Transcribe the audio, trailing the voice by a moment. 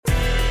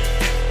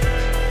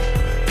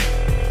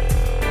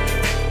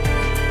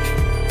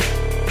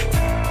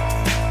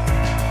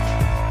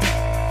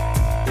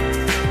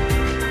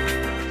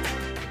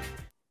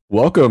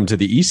Welcome to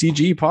the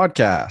ECG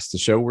podcast, the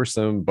show where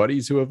some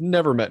buddies who have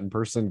never met in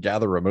person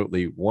gather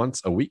remotely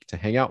once a week to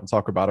hang out and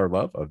talk about our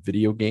love of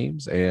video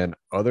games and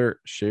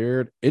other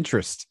shared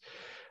interests.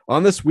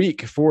 On this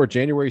week for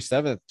January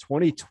 7th,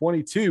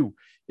 2022,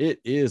 it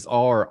is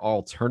our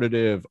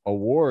alternative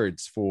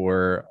awards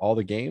for all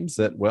the games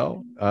that,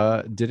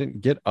 didn't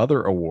get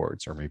other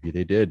awards, or maybe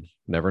they did.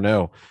 Never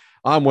know.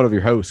 I'm one of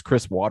your hosts,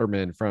 Chris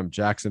Waterman from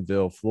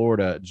Jacksonville,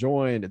 Florida,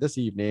 joined this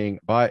evening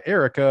by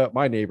Erica,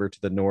 my neighbor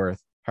to the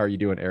north. How are you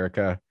doing,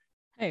 Erica?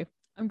 Hey,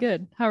 I'm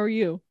good. How are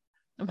you?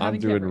 I'm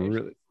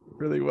doing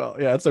really well.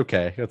 Yeah, it's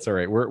okay. That's all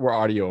right. We're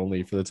audio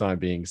only for the time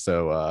being,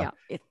 so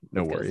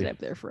no worries. Stay up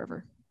there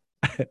forever.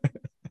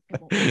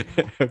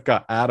 I've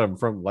got Adam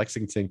from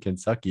Lexington,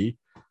 Kentucky.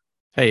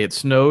 Hey, it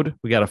snowed.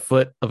 We got a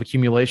foot of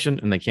accumulation,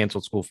 and they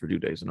canceled school for 2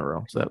 days in a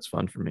row. So that's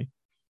fun for me.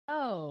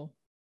 Oh,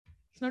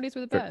 snow days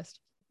were the best.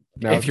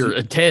 Now, if you're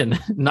a 10,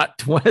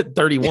 not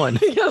 31.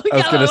 I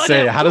was going to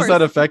say, how does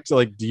that affect?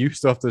 Like, do you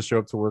still have to show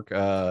up to work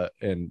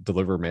and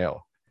deliver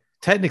mail?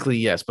 Technically,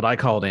 yes, but I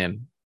called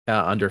in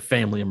under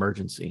family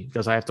emergency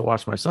because I have to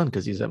watch my son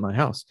because he's at my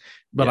house.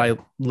 But I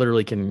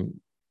literally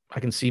can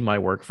see my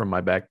work from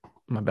my back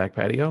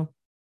patio,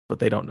 but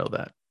they don't know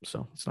that,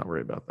 so it's not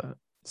worried about that.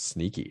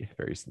 Sneaky,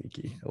 very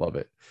sneaky. I love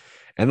it.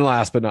 And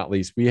last but not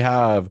least, we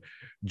have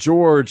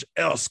George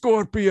El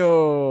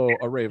Scorpio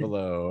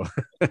Arevalo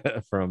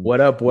from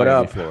What up,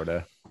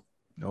 Florida.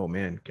 Oh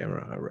man,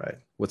 camera. All right.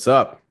 What's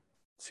up?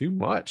 Too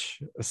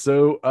much.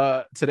 So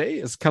today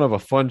is kind of a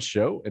fun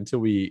show until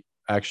we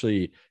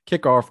actually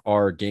kick off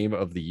our game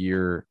of the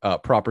year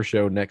proper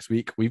show next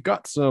week. We've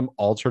got some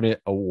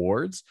alternate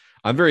awards.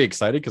 I'm very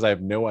excited because I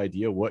have no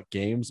idea what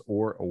games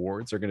or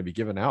awards are going to be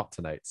given out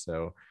tonight.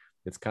 So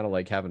it's kind of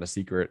like having a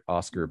secret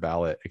Oscar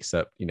ballot,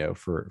 except,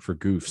 for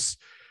goofs.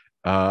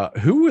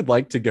 Who would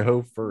like to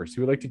go first?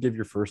 Who would like to give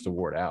your first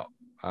award out?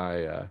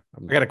 I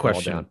got a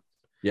question.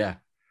 Yeah.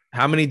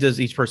 How many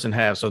does each person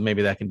have? So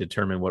maybe that can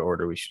determine what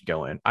order we should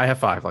go in. I have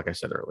 5, like I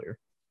said earlier.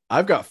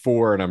 I've got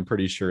 4, and I'm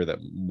pretty sure that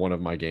one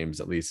of my games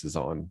at least is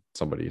on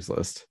somebody's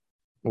list.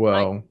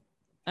 Well,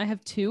 I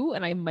have 2,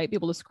 and I might be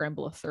able to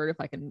scramble a third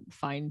if I can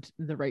find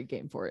the right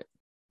game for it.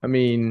 I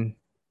mean,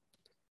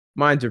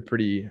 mine's are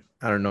pretty,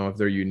 I don't know if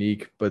they're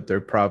unique, but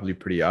they're probably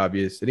pretty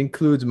obvious. It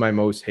includes my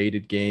most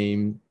hated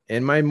game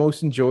and my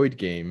most enjoyed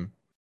game.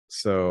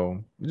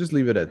 So we'll just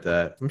leave it at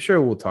that. I'm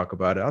sure we'll talk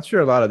about it. I'm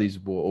sure a lot of these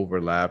will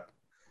overlap.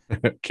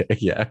 Okay,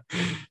 yeah.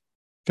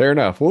 Fair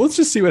enough. Well, let's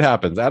just see what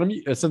happens. Adam,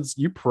 since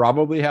you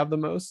probably have the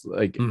most,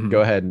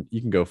 go ahead and you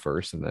can go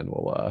first, and then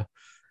we'll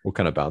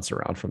kind of bounce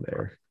around from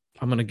there.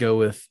 I'm gonna go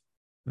with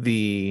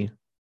the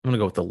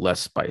less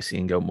spicy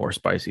and go more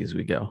spicy as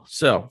we go.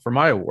 So for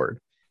my award,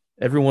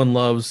 everyone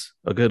loves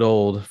a good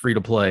old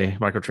free-to-play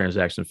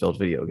microtransaction-filled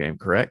video game,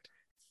 correct?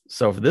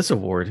 So for this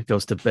award, it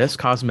goes to Best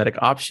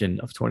Cosmetic Option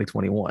of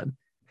 2021.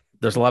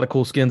 There's a lot of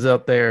cool skins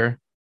out there.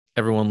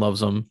 Everyone loves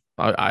them.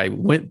 I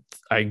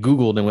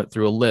Googled and went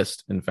through a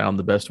list and found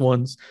the best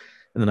ones,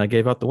 and then I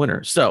gave out the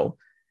winner. So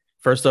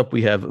first up,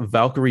 we have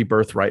Valkyrie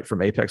Birthright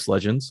from Apex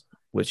Legends,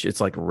 which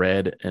it's like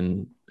red,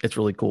 and it's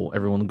really cool.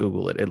 Everyone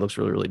Google it. It looks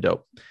really, really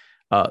dope.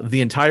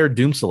 The entire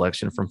Doom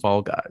selection from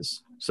Fall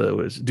Guys. So it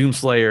was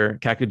Doomslayer,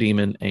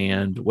 Cacodemon,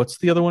 and what's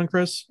the other one,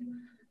 Chris?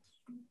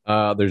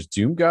 There's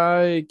Doom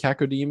Guy,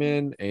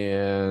 Cacodemon,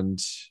 and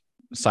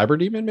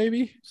Cyberdemon,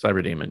 maybe?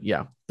 Cyberdemon,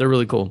 yeah. They're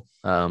really cool.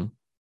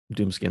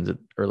 Doom skins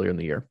earlier in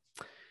the year.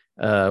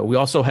 We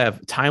also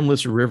have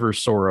Timeless River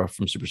Sora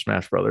from Super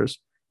Smash Brothers,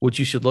 which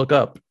you should look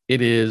up.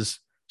 It is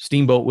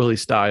Steamboat Willie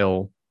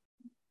style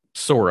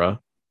Sora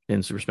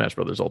in Super Smash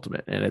Brothers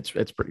Ultimate, and it's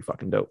pretty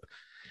fucking dope.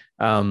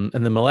 And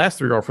then my last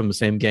 3 are from the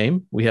same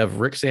game. We have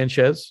Rick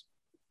Sanchez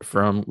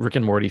from Rick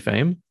and Morty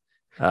fame.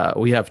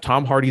 We have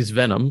Tom Hardy's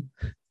Venom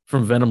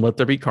from Venom Let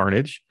There Be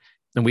Carnage.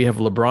 And we have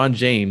LeBron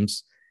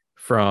James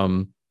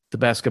from the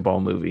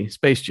basketball movie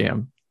Space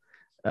Jam.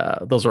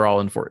 Those are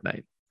all in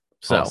Fortnite.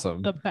 So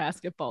awesome. The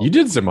basketball. You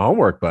did some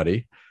homework,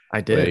 buddy.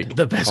 I did.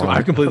 The basketball.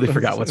 I completely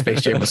forgot what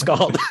Space Jam was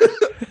called.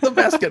 The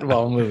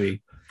basketball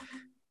movie.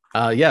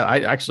 I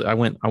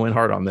went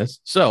hard on this.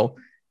 So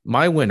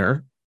my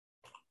winner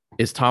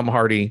is Tom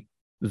Hardy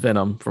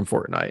Venom from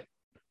Fortnite.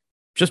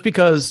 Just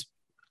because,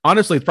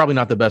 honestly, it's probably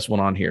not the best one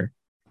on here,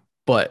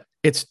 but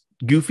it's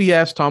goofy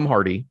ass Tom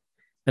Hardy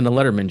in a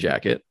Letterman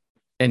jacket,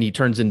 and he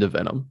turns into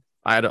Venom.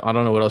 I don't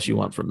know what else you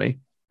want from me.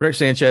 Rick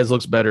Sanchez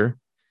looks better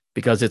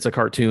because it's a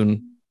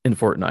cartoon in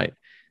Fortnite,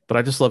 but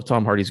I just love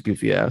Tom Hardy's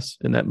goofy ass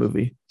in that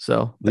movie.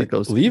 So that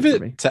goes. Leave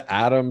it to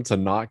Adam to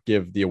not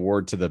give the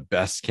award to the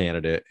best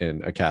candidate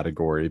in a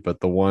category, but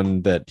the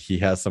one that he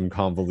has some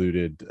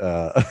convoluted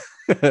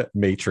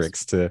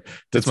matrix to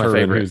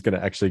determine who's going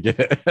to actually get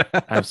it.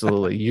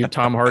 Absolutely. You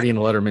Tom Hardy in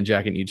a Letterman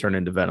jacket, and you turn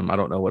into Venom. I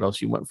don't know what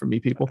else you want from me,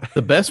 people.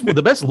 The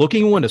best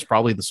looking one is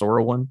probably the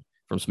Sora one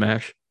from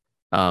Smash.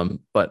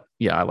 But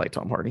yeah, I like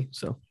Tom Hardy,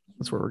 so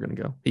that's where we're going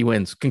to go. He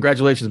wins.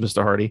 Congratulations,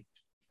 Mr. Hardy.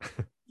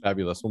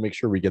 Fabulous. We'll make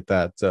sure we get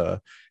that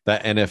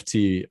that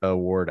NFT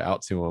award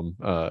out to him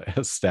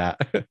as stat.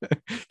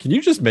 Can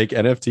you just make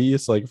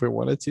NFTs like if we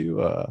wanted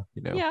to?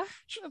 Yeah,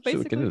 should look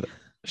basically. into that.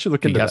 Should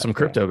look If you into got that. some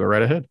crypto, go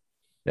right ahead.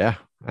 Yeah,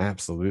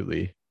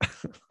 absolutely.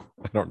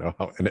 I don't know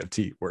how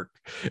NFTs work.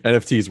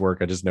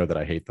 I just know that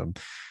I hate them.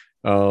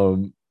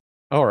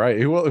 All right.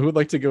 Who would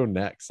like to go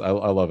next? I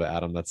love it,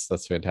 Adam.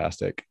 That's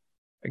fantastic.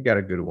 I got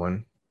a good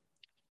one.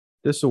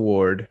 This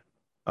award,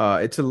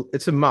 it's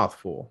a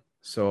mouthful,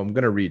 so I'm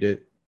gonna read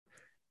it.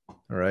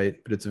 All right,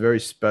 but it's a very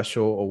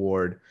special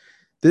award.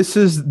 This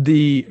is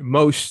the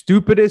most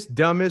stupidest,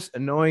 dumbest,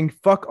 annoying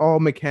fuck all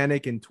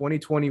mechanic in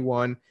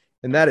 2021,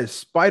 and that is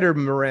Spider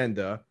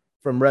Miranda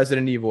from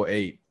Resident Evil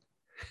 8.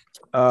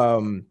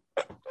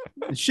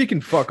 She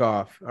can fuck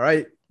off. All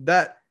right,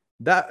 that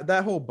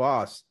whole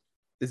boss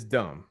is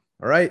dumb.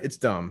 All right, it's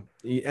dumb,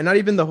 and not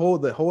even the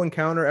whole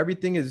encounter.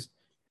 Everything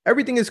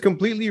is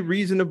completely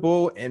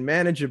reasonable and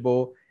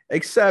manageable,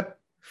 except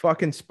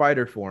fucking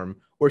spider form,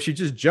 where she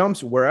just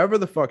jumps wherever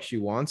the fuck she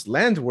wants,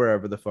 lands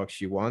wherever the fuck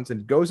she wants,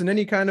 and goes in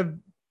any kind of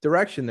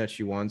direction that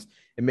she wants.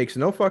 It makes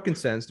no fucking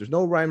sense. There's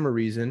no rhyme or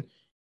reason.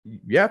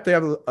 You have to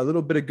have a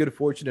little bit of good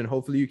fortune, and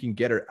hopefully you can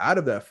get her out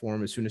of that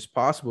form as soon as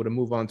possible to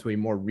move on to a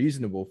more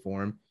reasonable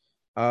form.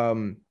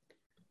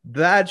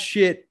 That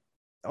shit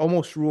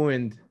almost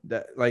ruined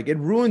that. Like, it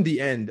ruined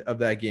the end of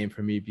that game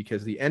for me,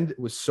 because the end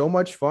was so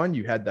much fun.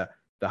 You had the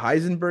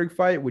Heisenberg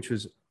fight, which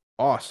was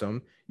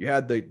awesome. You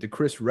had the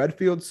Chris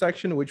Redfield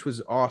section, which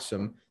was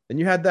awesome. Then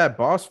you had that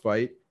boss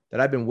fight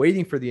that I've been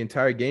waiting for the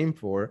entire game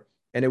for,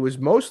 and it was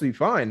mostly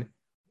fine,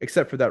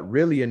 except for that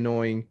really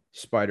annoying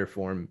spider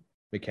form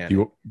mechanic.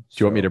 Do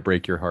you want me to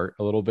break your heart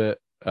a little bit?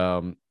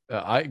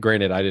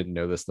 Granted, I didn't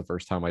know this the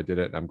first time I did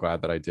it, and I'm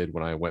glad that I did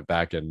when I went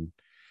back and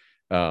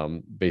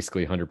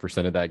basically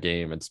 100% of that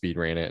game and speed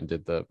ran it and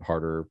did the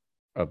harder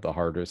of the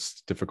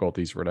hardest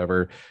difficulties or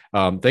whatever.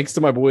 Thanks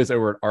to my boys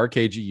over at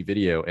RKG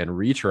Video and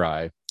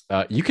Retry,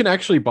 you can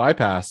actually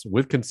bypass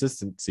with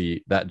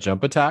consistency that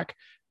jump attack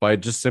by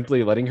just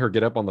simply letting her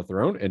get up on the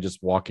throne and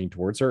just walking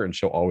towards her, and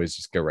she'll always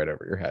just go right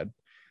over your head.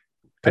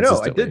 I know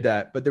I did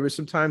that, but there were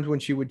some times when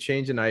she would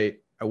change and I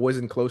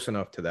wasn't close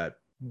enough to that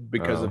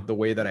because of the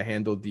way that I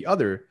handled the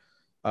other.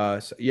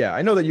 So yeah,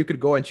 I know that you could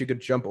go and she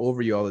could jump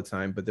over you all the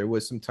time, but there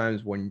was some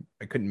times when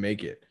I couldn't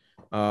make it.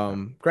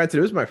 Granted,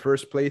 it was my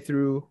first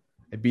playthrough.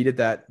 I beat it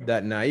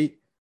that night.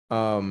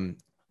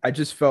 I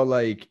just felt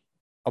like,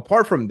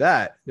 apart from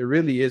that,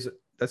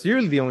 that's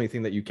really the only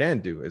thing that you can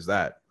do is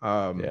that.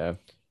 Yeah.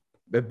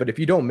 But if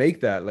you don't make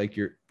that, like,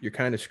 you're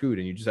kind of screwed,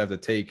 and you just have to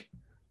take,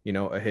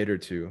 a hit or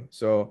two.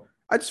 So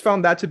I just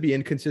found that to be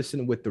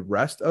inconsistent with the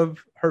rest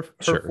of her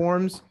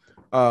forms,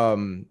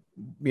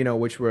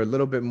 which were a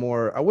little bit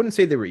more. I wouldn't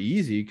say they were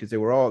easy, because they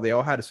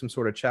all had some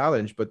sort of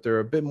challenge, but they're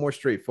a bit more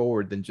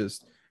straightforward than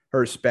just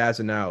her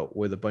spazzing out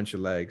with a bunch of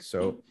legs.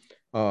 So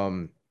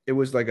it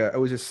was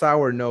a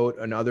sour note,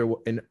 and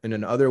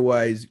an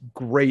otherwise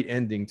great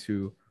ending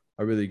to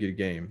a really good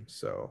game.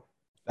 So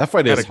that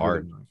fight is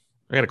hard.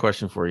 I got a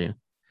question for you.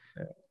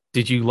 Yeah.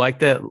 Did you like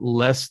that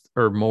less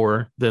or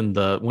more than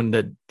when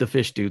the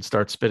fish dude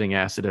starts spitting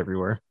acid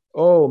everywhere?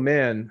 Oh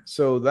man.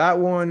 So that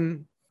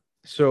one,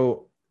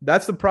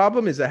 that's the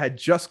problem, is I had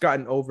just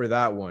gotten over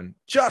that one,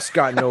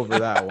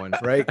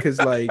 right? Because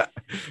the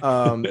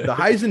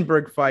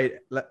Heisenberg fight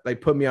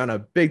put me on a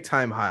big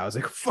time high. I was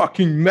like,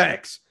 fucking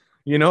mechs,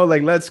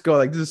 let's go.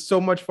 Like, this is so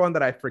much fun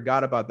that I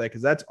forgot about that,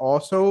 because that's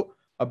also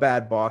a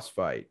bad boss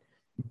fight.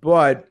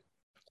 But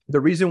the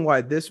reason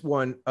why this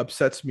one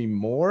upsets me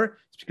more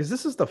is because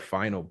this is the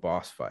final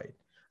boss fight.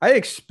 I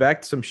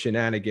expect some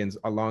shenanigans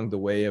along the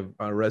way of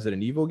a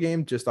Resident Evil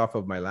game, just off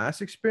of my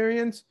last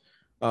experience.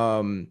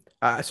 So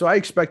I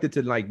expect it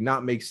to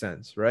not make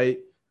sense, right?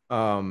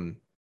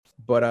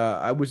 But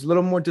I was a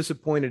little more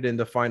disappointed in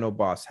the final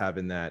boss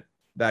having that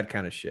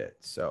kind of shit.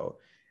 So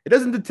it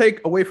doesn't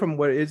take away from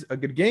what is a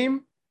good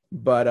game,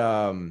 but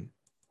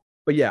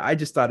yeah, I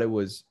just thought it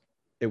was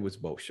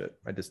bullshit.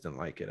 I just didn't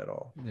like it at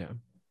all. Yeah.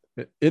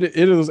 It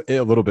is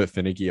a little bit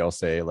finicky, I'll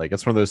say. Like,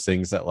 it's one of those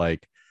things that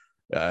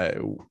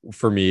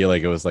for me,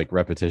 it was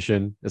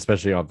repetition,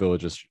 especially on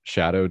Village's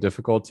Shadow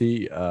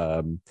difficulty.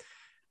 I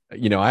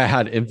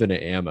had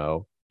infinite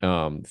ammo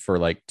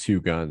for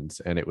 2 guns,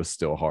 and it was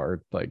still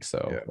hard.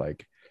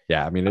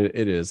 Yeah, I mean,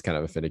 it is kind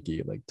of a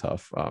finicky,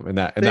 tough. And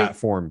that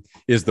form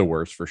is the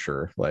worst for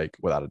sure,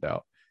 without a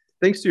doubt.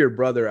 Thanks to your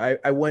brother,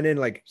 I went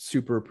in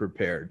super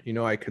prepared.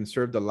 I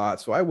conserved a lot,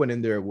 so I went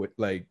in there with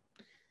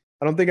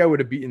I don't think I would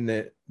have beaten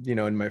it,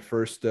 in my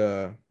first,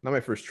 not my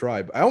first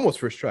try, but I almost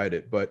first tried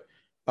it, but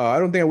I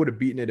don't think I would have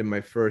beaten it in my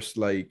first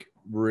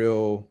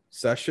real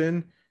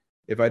session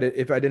if I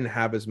didn't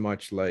have as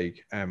much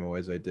ammo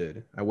as I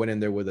did. I went in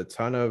there with a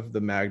ton of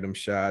the Magnum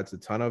shots, a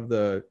ton of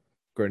the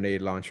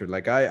grenade launcher.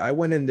 I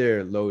went in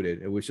there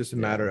loaded. It was just a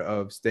matter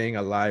of staying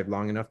alive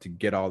long enough to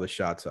get all the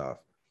shots off.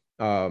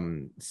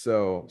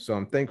 So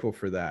I'm thankful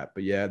for that.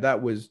 But yeah,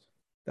 that was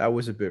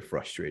a bit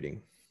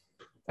frustrating.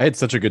 I had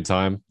such a good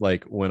time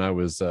when I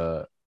was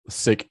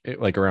sick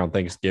around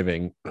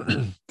Thanksgiving.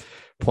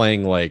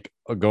 playing like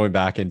going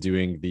back and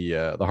doing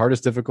the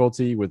hardest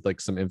difficulty with like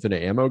some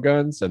infinite ammo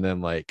guns, and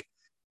then like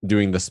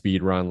doing the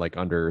speed run like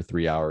under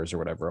 3 hours or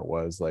whatever it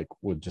was, like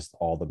with just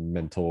all the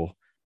mental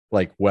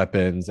like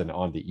weapons and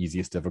on the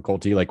easiest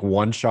difficulty, like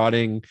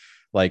one-shotting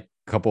like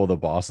a couple of the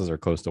bosses are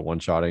close to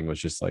one-shotting, was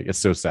just like it's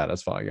so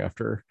satisfying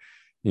after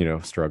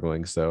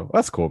struggling. So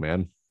that's cool,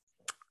 man.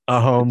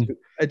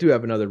 I do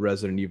have another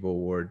Resident Evil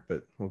award,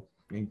 but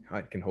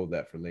I can hold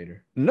that for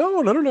later.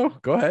 No.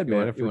 Go ahead,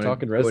 man. If we're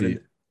talking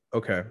Resident.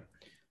 Okay.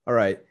 All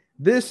right.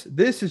 This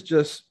is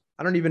just,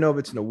 I don't even know if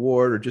it's an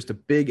award or just a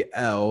big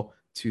L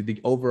to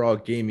the overall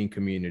gaming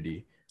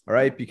community. All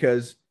right.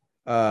 Because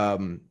I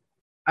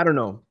don't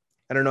know.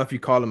 I don't know if you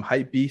call them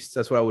hype beasts.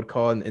 That's what I would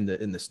call in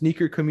the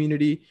sneaker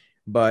community.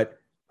 But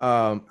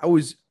I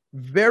was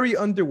very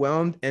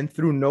underwhelmed, and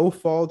through no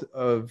fault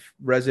of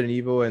Resident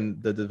Evil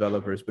and the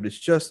developers, but it's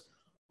just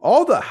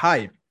all the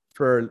hype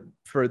for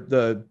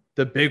the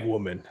big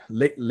woman,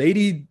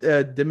 Lady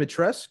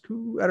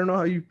Dimitrescu. I don't know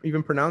how you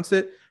even pronounce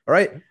it. All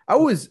right. I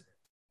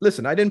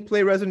didn't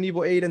play Resident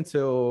Evil 8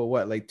 until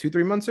like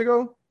 2-3 months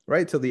ago,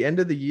 right? Till the end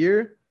of the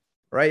year.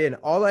 Right. And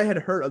all I had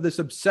heard of this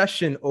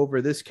obsession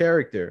over this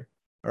character.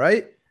 All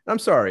right. I'm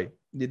sorry.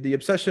 The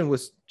obsession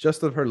was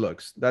just of her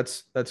looks.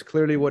 That's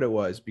clearly what it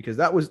was, because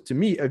that was, to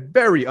me, a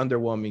very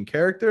underwhelming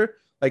character,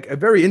 like a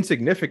very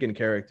insignificant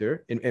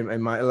character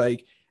in my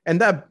like,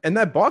 and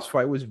that boss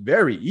fight was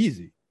very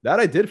easy. That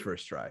I did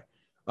first try.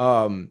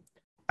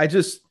 I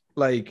just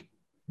like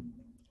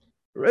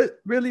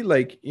really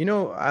like,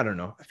 I don't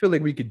know. I feel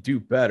like we could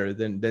do better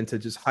than to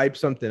just hype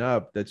something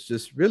up that's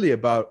just really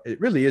about, it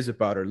really is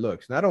about her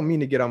looks. And I don't mean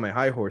to get on my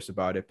high horse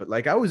about it, but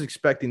like I was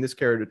expecting this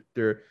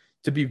character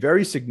to be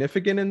very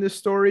significant in this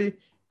story,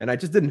 and I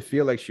just didn't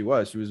feel like she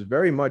was. She was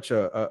very much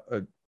a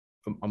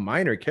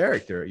minor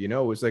character. It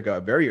was like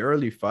a very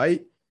early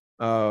fight.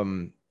 I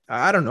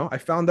don't know. I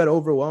found that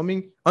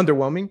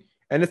underwhelming,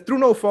 and it's through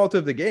no fault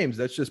of the games.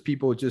 That's just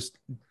people just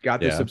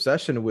got this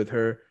obsession with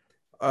her,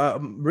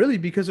 really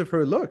because of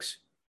her looks,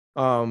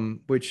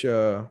 which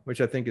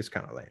I think is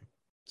kind of lame.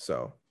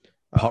 So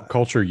pop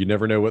culture, you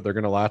never know what they're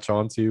gonna latch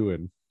onto,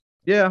 and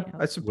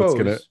I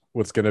suppose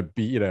what's gonna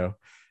be,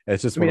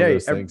 it's just one of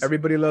those things.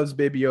 Everybody loves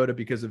Baby Yoda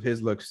because of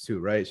his looks too,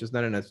 right? It's just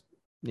not in a,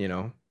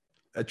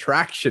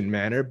 attraction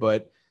manner,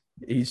 but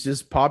he's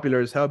just popular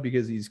as hell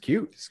because he's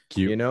cute. It's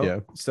cute,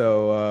 Yeah.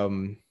 So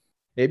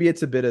maybe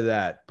it's a bit of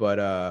that, but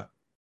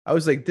I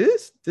was like,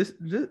 this is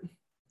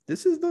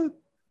the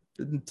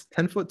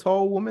 10-foot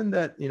tall woman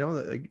that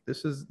like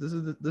this is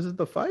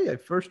the fight. I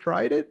first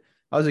tried it.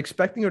 I was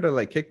expecting her to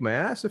like kick my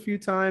ass a few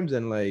times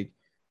and like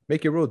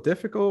make it real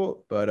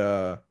difficult,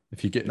 but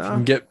if you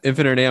can get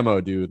infinite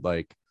ammo, dude,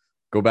 like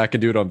go back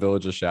and do it on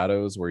Village of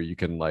Shadows, where you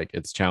can like,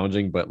 it's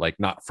challenging but like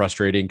not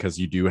frustrating because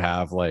you do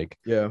have like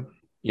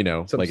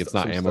it's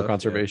not ammo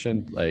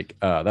conservation. Like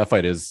that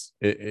fight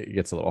it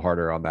gets a little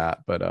harder on that,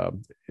 but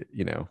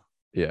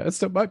it's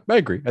still, I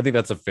agree. I think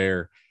that's a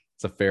fair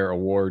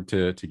award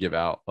to give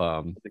out.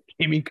 The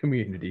gaming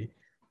community.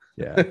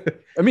 Yeah.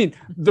 I mean,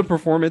 the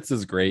performance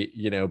is great,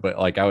 but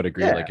like I would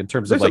agree, like in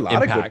terms of like a lot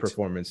impact, of good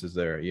performances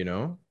there,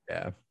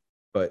 Yeah.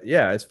 But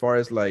yeah, as far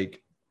as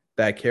like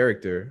that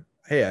character,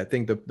 hey, I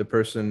think the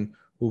person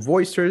who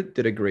voiced her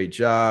did a great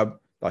job.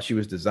 Thought she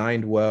was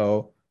designed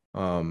well.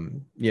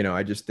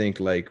 I just think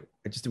like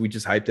we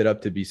just hyped it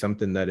up to be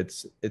something that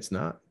it's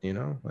not,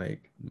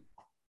 like.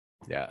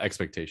 Yeah,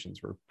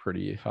 expectations were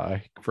pretty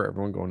high for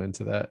everyone going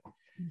into that.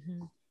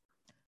 Mm-hmm.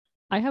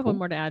 I have one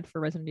more to add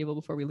for Resident Evil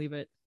before we leave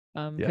it.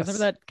 Because Yes. remember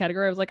that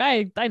category? I was like,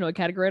 I know a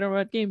category. I don't know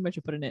what game I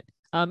should put in it.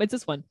 It's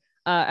this one.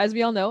 As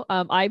we all know,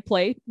 I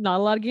play not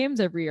a lot of games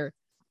every year.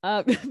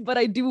 But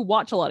I do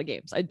watch a lot of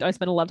games. I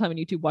spend a lot of time on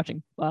YouTube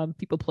watching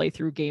people play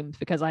through games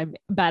because I'm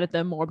bad at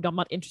them or I'm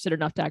not interested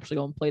enough to actually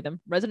go and play them.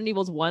 Resident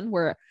Evil's one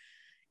where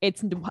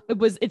it's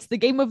the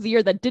game of the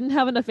year that didn't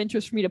have enough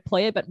interest for me to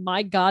play it, but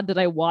my God, did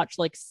I watch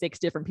like 6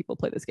 different people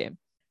play this game.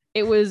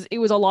 It was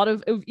a lot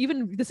of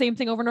even the same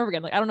thing over and over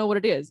again. Like, I don't know what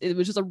it is. It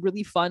was just a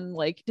really fun,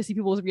 like, to see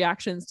people's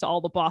reactions to all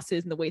the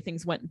bosses and the way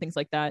things went and things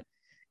like that.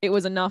 It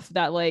was enough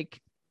that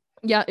like,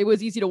 yeah, it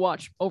was easy to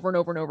watch over and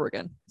over and over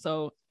again.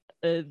 So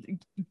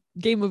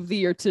game of the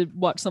year to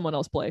watch someone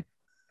else play.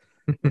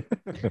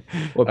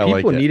 What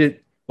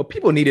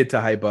people needed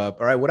to hype up.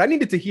 All right, what I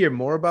needed to hear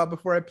more about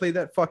before I played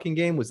that fucking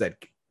game was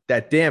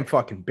that damn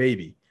fucking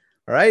baby.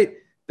 All right,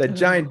 that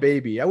giant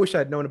baby. I wish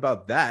I'd known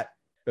about that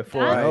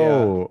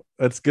before.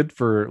 That's good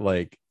for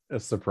like a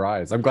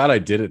surprise. I'm glad I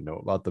didn't know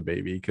about the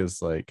baby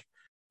because like,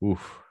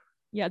 oof.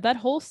 Yeah, that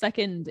whole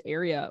second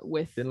area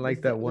with didn't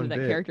like that one that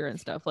bit. character and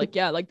stuff. Like,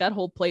 yeah, like that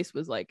whole place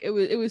was like it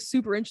was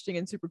super interesting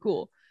and super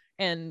cool.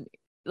 And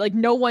like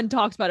no one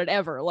talks about it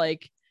ever.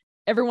 Like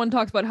everyone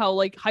talks about how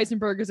like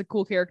Heisenberg is a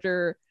cool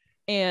character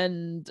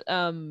and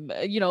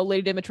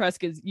Lady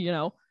Dimitrescu is,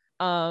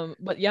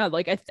 but yeah,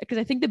 like because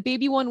I think the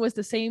baby one was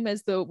the same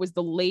as the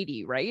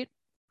lady, right?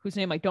 Whose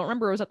name I don't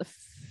remember. It was at the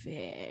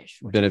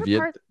fish.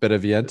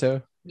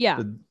 Beneviento.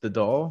 Yeah, the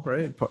doll,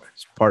 right?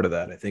 It's part of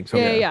that, I think. So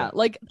yeah.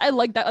 Like I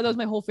like that. That was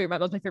my whole favorite.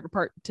 That was my favorite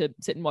part to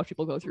sit and watch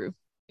people go through.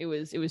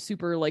 It was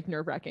super like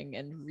nerve-wracking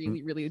and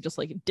really, really just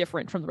like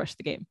different from the rest of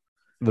the game.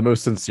 The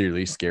most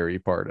sincerely scary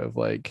part of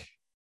like,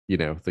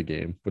 the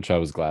game, which I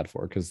was glad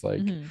for, because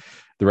like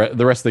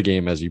the rest of the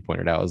game, as you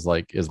pointed out,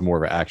 is more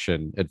of an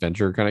action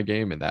adventure kind of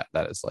game, and that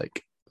is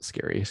like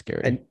scary.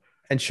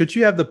 And should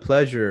you have the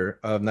pleasure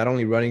of not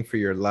only running for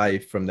your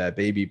life from that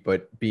baby,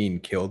 but being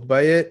killed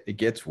by it, it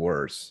gets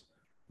worse.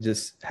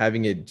 Just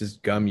having it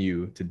just gum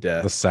you to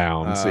death. The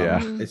sounds,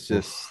 It's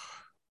just,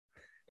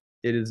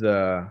 it is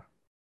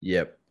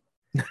yep.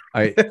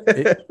 I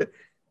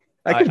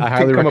I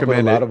highly come up with a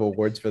recommend lot it. of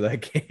awards for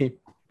that game,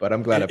 but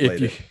I'm glad I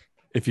played it.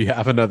 If you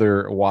have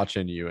another watch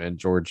in you, and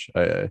George,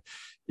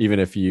 even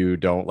if you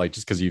don't like,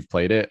 just because you've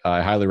played it,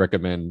 I highly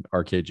recommend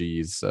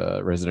RKG's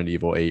Resident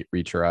Evil 8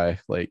 retry.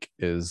 Like,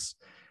 it's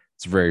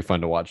very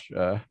fun to watch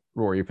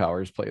Rory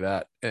Powers play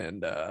that,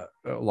 and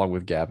along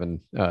with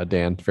Gavin,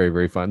 Dan, very,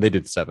 very fun. They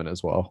did 7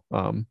 as well.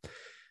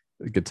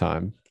 Good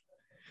time.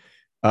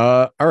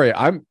 All right,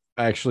 I'm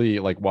actually,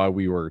 like, while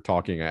we were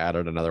talking, I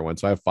added another one,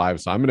 so I have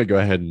 5. So I'm gonna go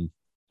ahead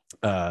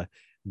and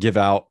give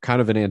out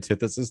kind of an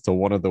antithesis to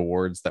one of the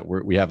awards that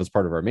we have as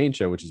part of our main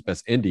show, which is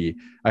Best Indie.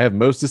 I have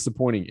Most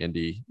Disappointing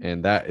Indie,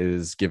 and that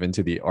is given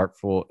to The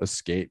Artful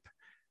Escape,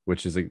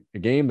 which is a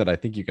game that I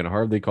think you can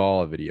hardly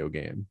call a video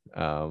game.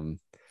 I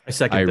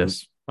second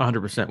this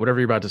 100%. Whatever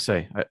you're about to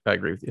say, I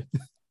agree with you.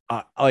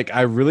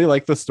 I really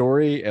like the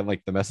story and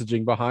like the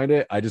messaging behind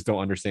it. I just don't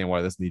understand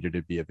why this needed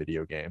to be a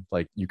video game.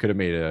 Like, you could have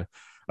made a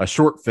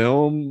short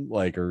film,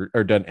 like, or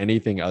done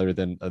anything other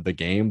than the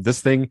game. This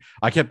thing,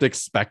 I kept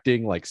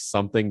expecting like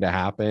something to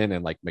happen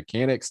and like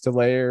mechanics to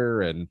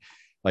layer, and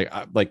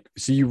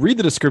so you read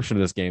the description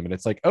of this game and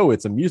it's like, oh,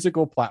 it's a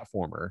musical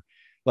platformer.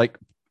 Like,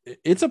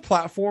 it's a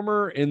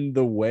platformer in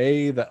the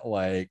way that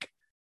like,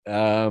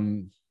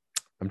 I'm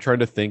trying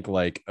to think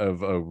like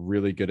of a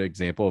really good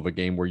example of a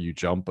game where you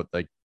jump, but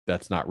like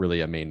that's not really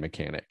a main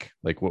mechanic.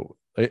 Like,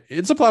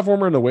 it's a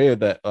platformer in the way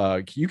that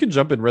you can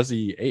jump in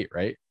Resi 8,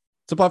 right?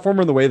 It's a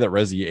platformer in the way that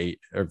Resi 8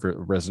 or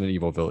Resident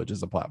Evil Village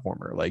is a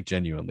platformer, like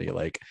genuinely,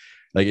 like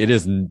it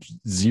is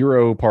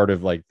zero part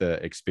of like the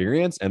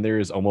experience, and there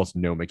is almost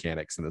no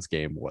mechanics in this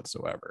game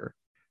whatsoever.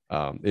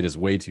 It is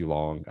way too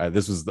long. I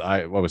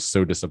was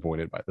so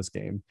disappointed by this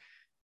game.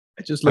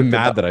 I'm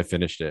mad that I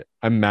finished it.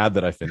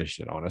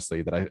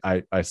 Honestly,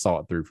 that I saw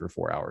it through for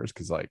 4 hours,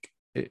 because like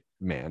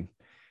man.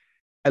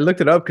 I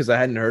looked it up because I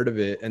hadn't heard of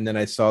it, and then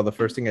I saw the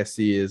first thing I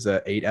see is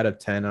 8 out of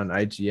 10 on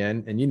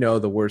IGN, and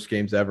the worst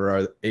games ever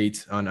are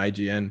 8 on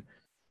IGN,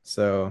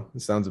 so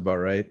it sounds about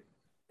right.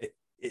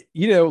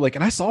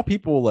 And I saw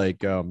people like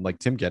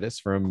Tim Geddes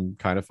from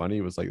Kind of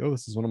Funny was like, oh,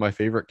 this is one of my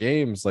favorite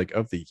games like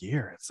of the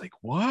year. It's like,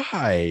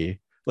 why?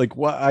 Like,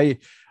 why?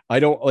 I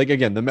don't like,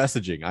 again, the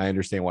messaging. I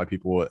understand why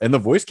people, and the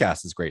voice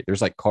cast is great.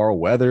 There's like Carl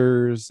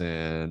Weathers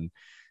and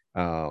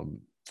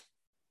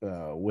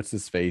what's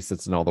his face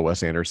that's in all the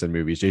Wes Anderson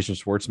movies, Jason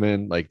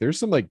Schwartzman. Like, there's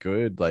some like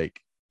good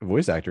like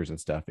voice actors and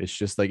stuff. It's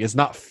just like, it's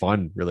not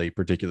fun really,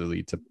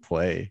 particularly to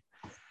play.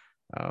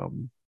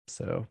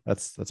 So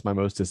that's my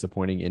most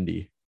disappointing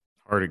indie.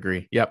 Hard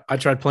agree. Yep, I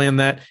tried playing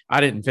that.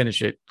 I didn't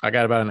finish it. I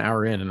got about an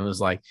hour in and it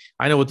was like,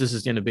 I know what this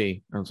is going to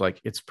be. I was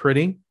like, it's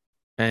pretty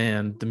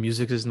and the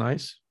music is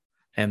nice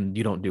and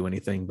you don't do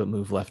anything but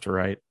move left to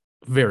right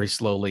very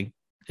slowly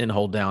and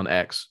hold down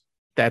X.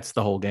 That's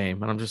the whole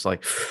game. And I'm just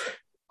like,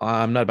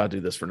 I'm not about to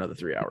do this for another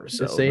 3 hours.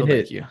 So this ain't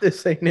it.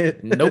 This ain't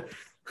it. Nope,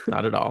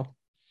 not at all.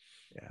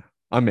 Yeah,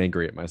 I'm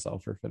angry at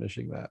myself for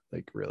finishing that.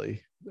 Like,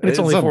 really, it's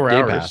only 4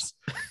 hours.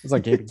 It's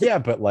like yeah,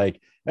 but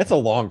like that's a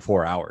long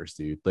 4 hours,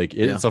 dude. Like,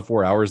 it's a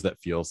 4 hours that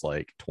feels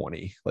like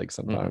 20. Like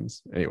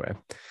sometimes. Anyway,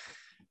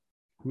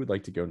 who would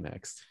like to go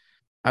next?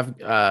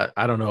 I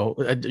don't know.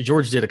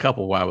 George did a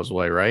couple while I was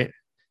away, right?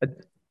 I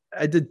did.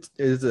 I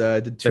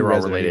did 2. They were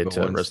all related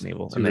to Resident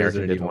Evil, and Eric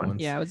did one.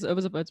 Yeah, it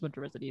was a bunch of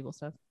Resident Evil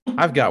stuff.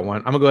 I've got one.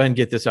 I'm gonna go ahead and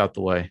get this out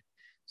the way,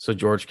 so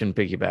George can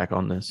piggyback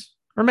on this,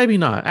 or maybe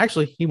not.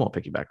 Actually, he won't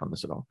piggyback on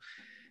this at all.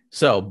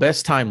 So,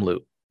 best time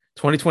loop.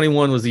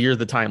 2021 was the year of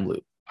the time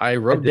loop. I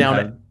wrote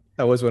down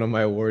that was one of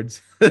my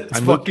awards. I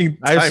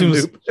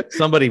assume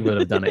somebody would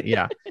have done it.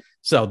 Yeah.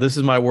 So this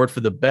is my award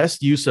for the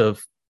best use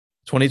of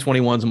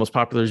 2021's most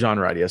popular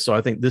genre idea. So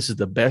I think this is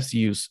the best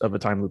use of a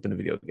time loop in a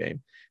video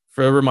game.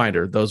 For a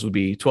reminder, those would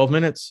be 12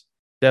 Minutes,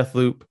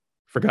 Deathloop,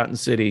 Forgotten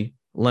City,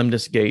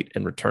 Lemnis Gate,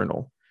 and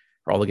Returnal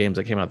are all the games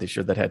that came out this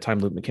year that had time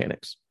loop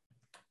mechanics.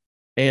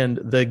 And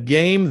the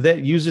game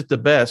that used it the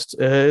best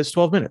is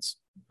 12 Minutes.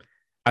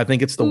 I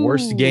think it's the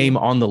worst game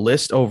on the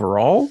list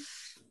overall,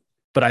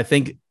 but I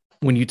think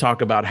when you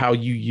talk about how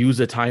you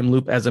use a time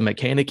loop as a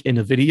mechanic in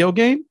a video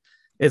game,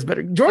 it's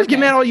better. George, get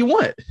mad all you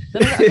want.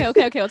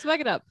 Okay. Let's back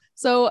it up.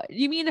 So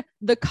you mean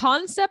the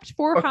concept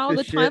for how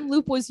the time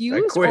loop was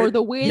used, or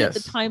the way that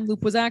the time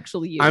loop was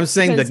actually used? I'm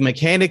saying the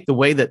mechanic, the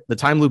way that the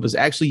time loop is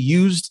actually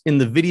used in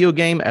the video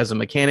game as a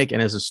mechanic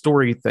and as a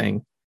story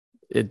thing.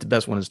 The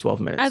best one is 12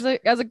 Minutes. Okay,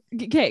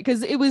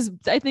 because I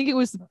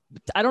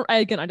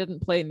didn't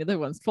play any other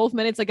ones. 12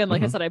 Minutes, again,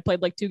 like I said, I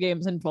played like 2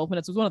 games and 12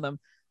 Minutes was one of them.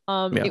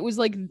 It was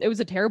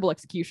a terrible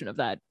execution of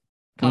that.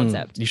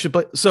 concept. You should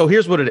play. So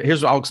here's what it.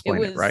 Here's I'll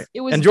explain it. Right.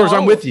 It was And George, I'm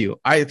dull. with you.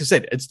 Like I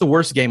said, it's the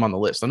worst game on the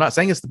list. I'm not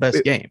saying it's the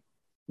best game.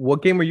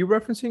 What game are you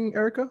referencing,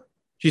 Erica?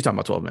 She's talking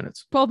about 12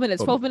 minutes. 12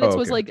 minutes. 12 minutes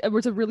was okay. like, it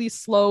was a really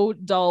slow,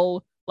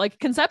 dull, like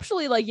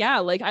conceptually, like, yeah,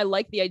 like I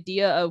like the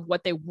idea of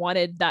what they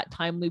wanted that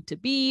time loop to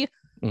be.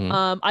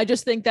 I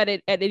just think that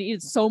it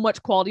is so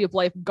much quality of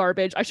life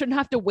garbage. I shouldn't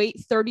have to wait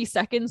 30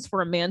 seconds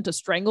for a man to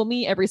strangle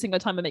me every single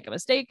time I make a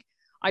mistake.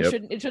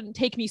 It shouldn't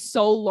take me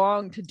so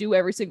long to do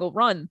every single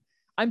run.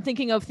 I'm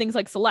thinking of things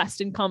like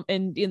Celeste in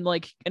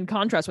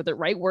contrast with it,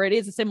 right? Where it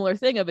is a similar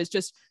thing of it's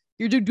just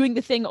you're doing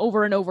the thing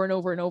over and over and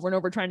over and over and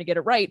over trying to get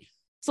it right.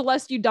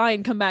 Celeste, you die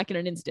and come back in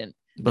an instant.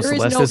 But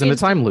Celeste isn't a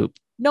time loop.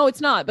 No,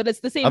 it's not, but it's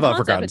the same I thought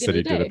concept. Forgotten at the end City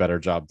of the did day. a better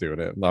job doing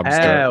it. I'm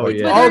Hell scared.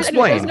 yeah. But I'll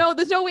explain.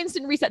 There's no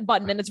instant reset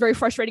button, and it's very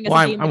frustrating as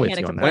Well, a game I'm with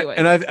mechanic you to on play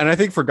that. with. And I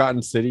think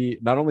Forgotten City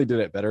not only did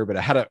it better, but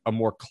it had a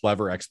more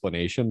clever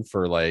explanation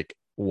for like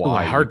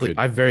why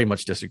I very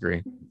much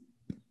disagree.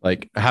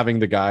 like having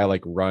the guy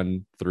like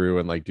run through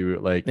and like do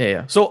it like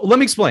Yeah. So let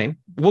me explain.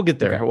 We'll get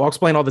there. Okay. I'll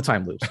explain all the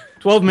time loops.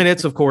 12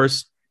 minutes, of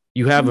course.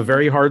 You have a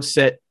very hard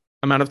set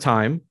amount of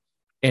time,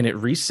 and it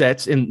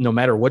resets. And no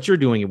matter what you're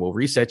doing, it will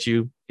reset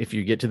you if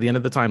you get to the end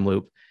of the time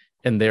loop.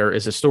 And there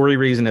is a story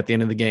reason at the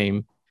end of the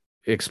game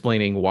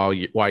explaining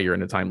why you're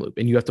in a time loop.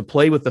 And you have to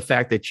play with the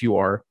fact that you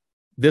are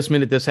this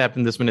minute this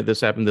happened, this minute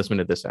this happened, this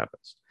minute this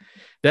happens.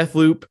 Death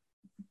loop,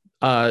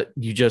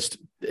 you get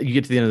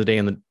to the end of the day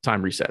and the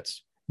time resets.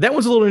 That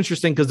one's a little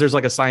interesting because there's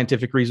like a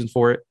scientific reason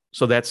for it.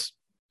 So that's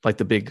like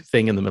the big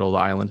thing in the middle of the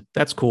island.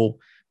 That's cool.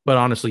 But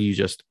honestly, you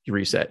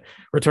reset.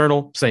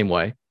 Returnal, same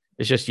way.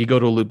 It's just you go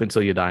to a loop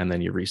until you die and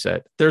then you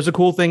reset. There's a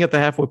cool thing at the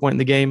halfway point in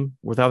the game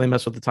with how they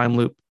mess with the time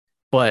loop.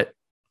 But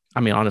I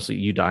mean, honestly,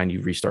 you die and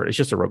you restart. It's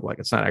just a roguelike.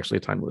 It's not actually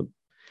a time loop.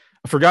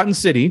 Forgotten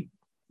City.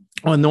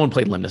 Oh, and no one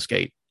played Lemnis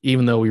Gate.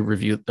 Even though we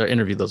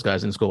interviewed those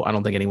guys in school, I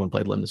don't think anyone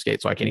played Lemnis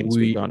Gate, so I can't even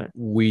speak on it.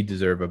 We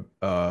deserve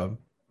an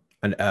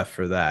F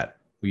for that.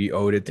 We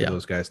owed it to Yeah.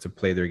 those guys to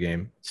play their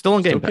game. Still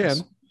on Game Still Pass.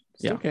 can.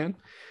 Still can.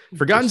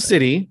 Forgotten Just saying.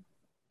 City,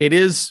 it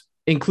is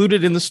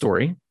included in the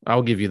story.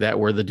 I'll give you that,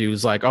 where the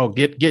dude's like, "Oh,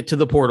 get to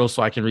the portal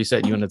so I can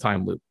reset you in a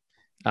time loop."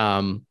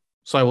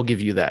 So I will give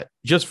you that.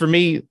 Just for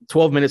me,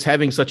 12 minutes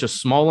having such a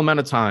small amount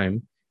of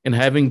time and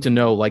having to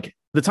know, like,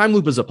 the time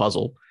loop is a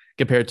puzzle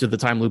compared to the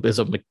time loop is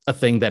a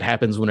thing that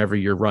happens whenever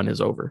your run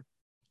is over.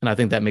 And I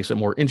think that makes it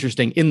more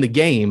interesting in the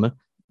game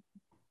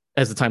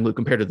as the time loop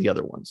compared to the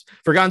other ones.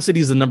 Forgotten City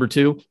is the number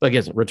 2. But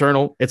again,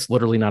 Returnal, it's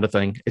literally not a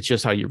thing. It's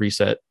just how you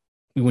reset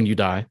when you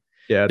die.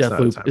 Yeah, it's Death not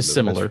a loop time is loop.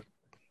 similar.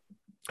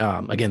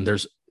 Again,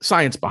 there's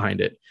science behind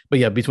it. But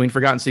yeah, between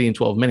Forgotten City and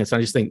 12 minutes, I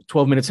just think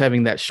 12 minutes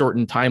having that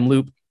shortened time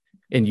loop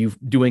and you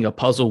doing a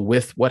puzzle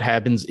with what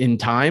happens in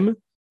time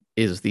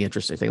is the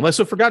interesting thing. Like,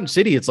 so Forgotten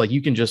City, it's like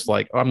you can just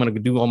like, oh, I'm going to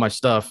do all my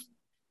stuff.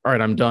 All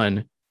right, I'm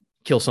done.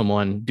 Kill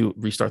someone,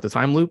 restart the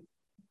time loop,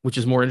 which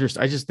is more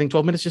interesting. I just think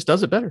 12 minutes just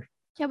does it better.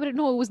 Yeah, but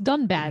no, it was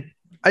done bad.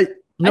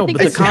 No, but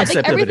the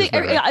concept of it is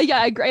better.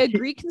 I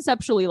agree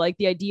conceptually. Like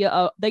the idea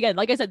of, again,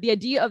 like I said, the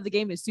idea of the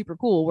game is super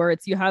cool, where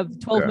it's you have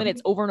 12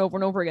 minutes over and over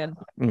and over again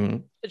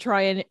Mhm. to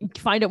try and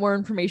find out more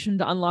information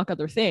to unlock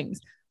other things.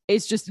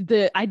 It's just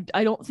I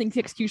don't think the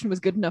execution was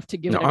good enough to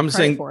give No, it any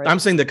credit for it. I'm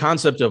saying the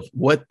concept of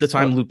what the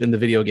time loop in the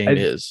video game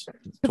is.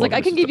 Because like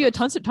I can give you a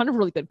ton of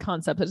really good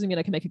concepts. That doesn't mean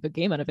I can make a good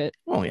game out of it.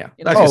 Oh yeah,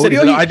 You know? like I said,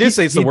 yeah, I did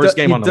say it's the worst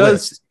game on the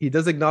list. He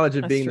does acknowledge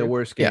it That's being the true.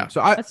 worst game. Yeah.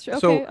 So That's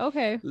true.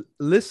 Okay.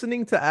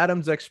 listening to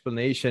Adam's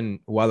explanation,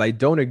 while I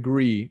don't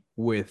agree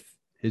with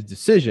his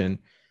decision,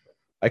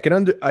 I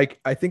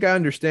think I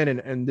understand,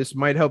 and this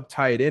might help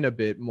tie it in a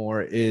bit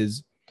more.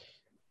 Is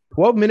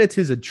 12 minutes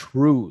is a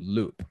true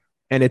loop,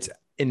 and it's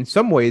in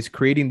some ways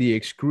creating the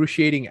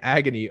excruciating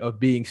agony of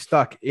being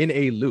stuck in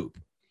a loop,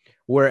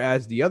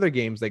 whereas the other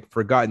games like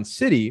Forgotten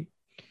City,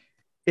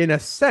 in a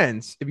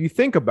sense, if you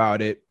think about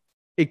it,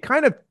 it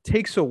kind of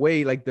takes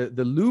away, like the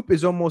loop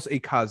is almost a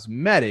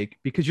cosmetic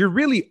because you're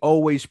really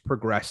always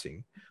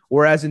progressing.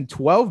 Whereas in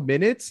 12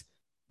 minutes,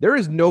 there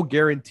is no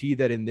guarantee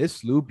that in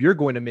this loop, you're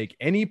going to make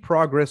any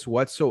progress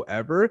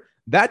whatsoever.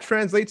 That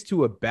translates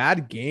to a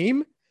bad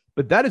game,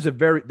 but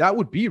that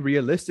would be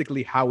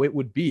realistically how it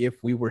would be if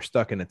we were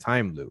stuck in a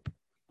time loop.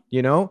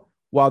 You know,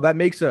 while that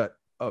makes a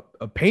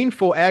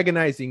painful,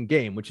 agonizing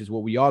game, which is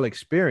what we all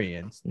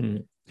experience,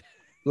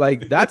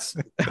 like that's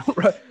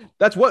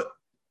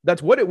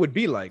what it would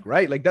be like,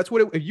 right? Like that's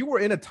what if you were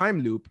in a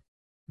time loop,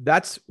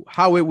 that's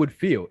how it would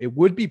feel. It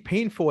would be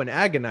painful and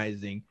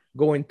agonizing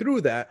going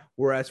through that.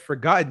 Whereas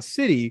Forgotten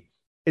City,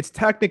 it's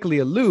technically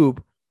a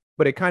loop,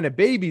 but it kind of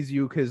babies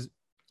you because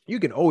you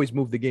can always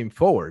move the game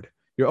forward.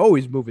 You're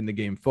always moving the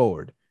game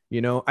forward.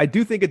 You know, I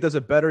do think it does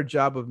a better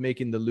job of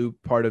making the loop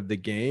part of the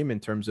game in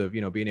terms of,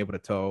 you know, being able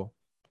to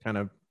kind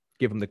of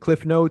give them the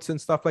cliff notes and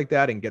stuff like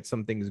that and get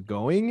some things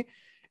going.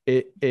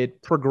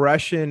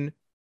 Progression,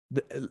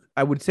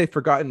 I would say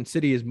Forgotten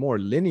City is more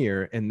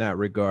linear in that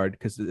regard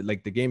because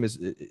like the game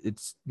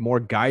it's more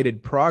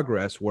guided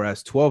progress,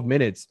 whereas 12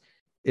 minutes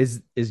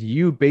is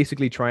you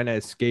basically trying to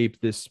escape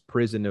this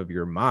prison of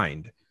your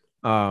mind.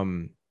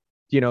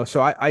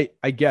 So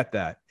I get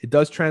that. It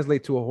does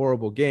translate to a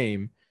horrible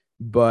game,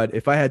 but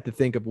if I had to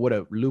think of what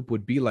a loop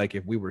would be like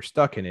if we were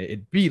stuck in it,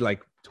 it'd be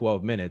like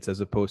 12 minutes as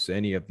opposed to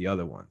any of the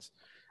other ones.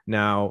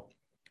 Now,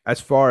 as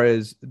far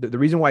as the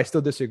reason why I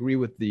still disagree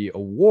with the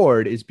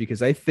award is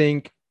because I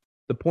think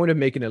the point of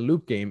making a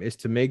loop game is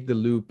to make the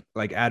loop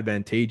like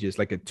advantageous,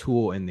 like a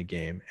tool in the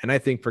game. And I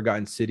think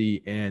Forgotten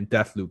City and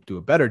Deathloop do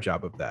a better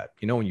job of that.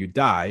 When you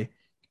die,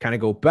 you kind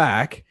of go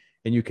back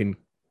and you can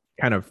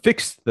kind of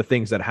fix the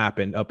things that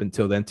happened up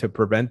until then to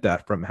prevent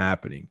that from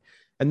happening.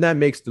 And that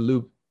makes the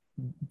loop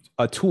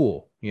a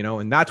tool,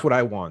 and that's what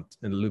I want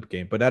in the loop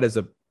game. But that is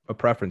a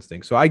preference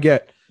thing. So I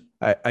get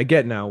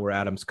now where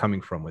Adam's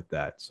coming from with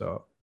that.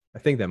 So I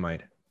think that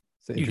might.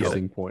 It's an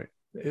interesting point.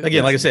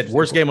 Again, like I said,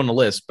 worst game on the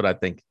list, but I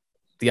think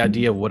the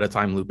idea of what a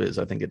time loop is,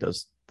 I think it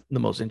does the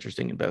most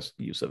interesting and best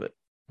use of it.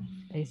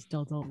 I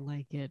still don't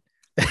like it.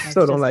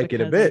 Still don't like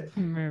it a bit.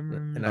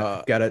 And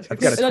I've got a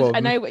 12.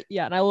 And I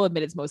will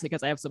admit it's mostly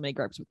because I have so many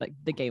gripes with like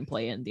the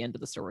gameplay and the end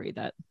of the story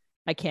that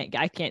I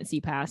can't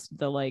see past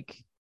the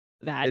like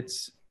that.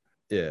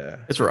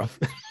 It's rough.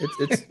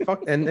 It's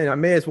fuck, and I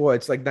may as well.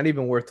 It's like not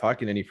even worth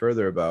talking any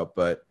further about.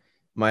 But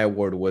my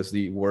award was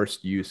the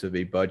worst use of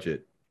a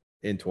budget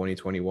in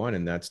 2021,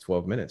 and that's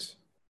 12 minutes.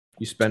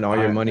 You spend all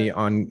your money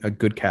on a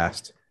good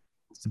cast.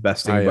 It's the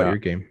best thing about your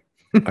game.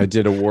 I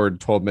did award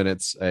 12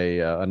 minutes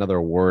another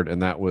award,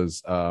 and that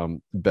was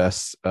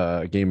best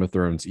Game of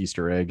Thrones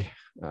Easter egg.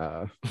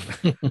 Yeah,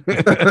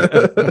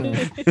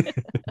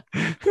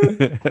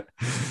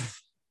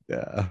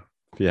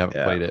 if you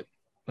haven't played it,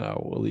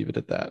 we'll leave it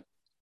at that.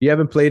 If you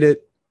haven't played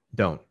it,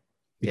 don't,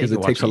 because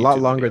it takes a lot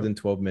longer than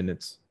 12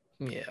 minutes.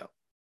 Yeah.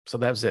 So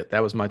that was it.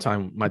 That was my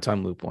time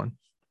loop one.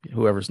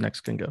 Whoever's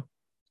next can go.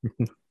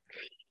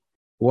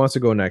 Who wants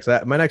to go next?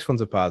 My next one's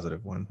a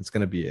positive one. It's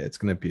gonna be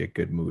a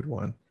good mood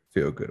one,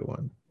 feel good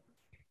one.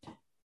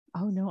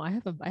 Oh no, I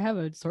have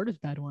a sort of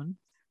bad one.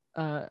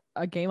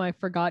 A game I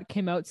forgot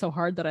came out so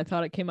hard that I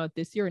thought it came out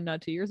this year and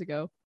not 2 years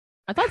ago.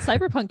 I thought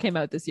Cyberpunk came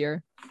out this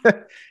year.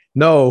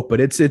 No,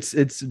 but it's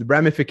the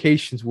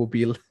ramifications will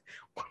be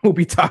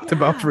talked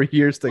about for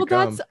years to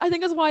come. I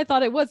think that's why I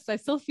thought it was. I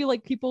still feel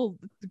like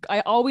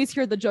I always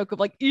hear the joke of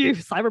like, ew,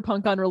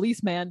 Cyberpunk on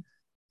release, man.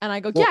 And I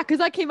go, yeah, because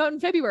that came out in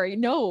February.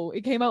 No,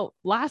 it came out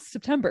last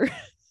September.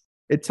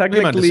 It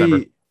technically, came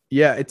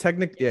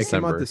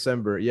out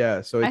December.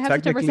 Yeah, so I have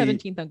September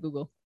 17th on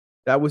Google.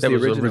 That was the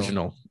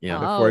original. Yeah,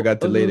 before it got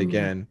delayed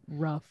again.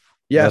 Rough.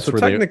 Yeah, so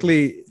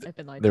technically,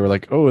 they were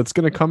like, "Oh, it's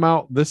gonna come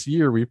out this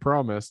year. We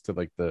promised," to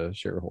like the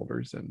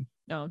shareholders. And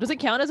no, does it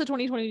count as a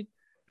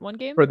 2021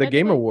 game for the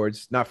Game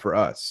Awards? Not for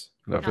us.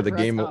 Not for the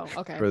game.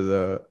 Okay. For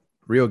the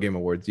real Game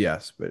Awards,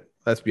 yes. But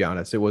let's be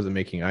honest, it wasn't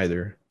making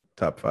either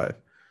top 5.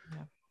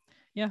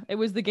 Yeah, it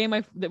was the game.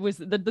 It was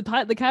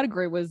the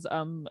category was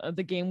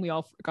the game we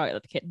all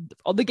forgot.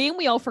 The game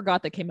we all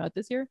forgot that came out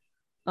this year.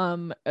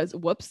 As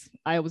whoops,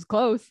 I was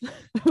close.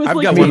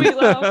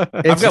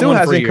 It still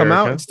hasn't come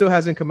out. It still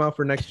hasn't come out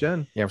for next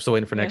gen. Yeah, we're still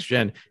waiting for next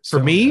gen.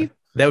 For me,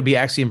 that would be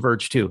Axiom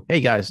Verge 2. Hey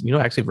guys,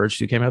 Axiom Verge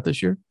 2 came out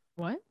this year?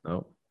 What?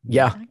 No.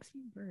 Yeah.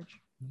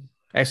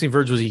 Axiom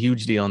Verge was a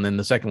huge deal, and then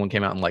the second one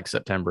came out in like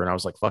September, and I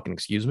was like, "Fucking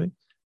excuse me."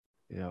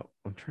 Yeah,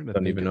 I'm trying to.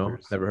 Don't even know.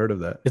 Never heard of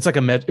that. It's like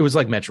it was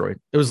like Metroid.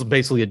 It was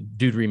basically a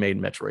dude remade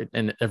Metroid,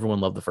 and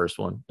everyone loved the first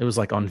one. It was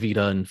like on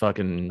Vita and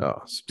fucking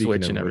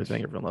Switch and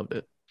everything. Everyone loved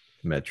it.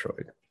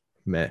 Metroid.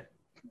 Meh.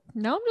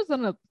 Now I'm just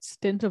on a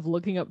stint of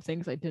looking up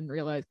things I didn't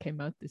realize came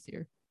out this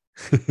year.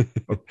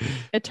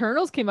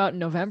 Eternals came out in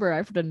November.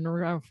 I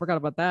forgot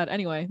about that.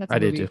 Anyway, that's I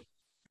did too.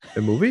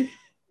 The movie?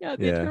 Yeah,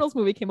 the Eternals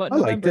movie came out in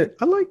November.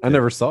 I liked it. I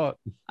never saw it.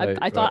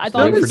 I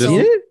thought it was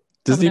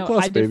Disney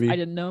Plus, baby. I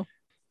didn't know.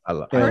 I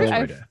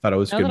thought it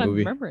was a good movie.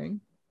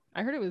 Remembering.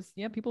 I heard it was,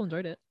 people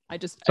enjoyed it. I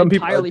just some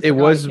people. It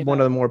was one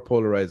of the more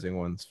polarizing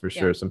ones for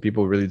sure. Some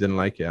people really didn't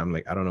like it. I'm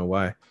like, I don't know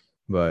why,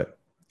 but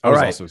I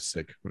was also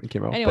sick when it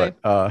came out. Anyway.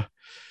 But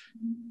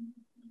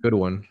good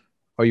one.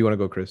 Oh, you want to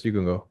go, Chris? You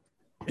can go.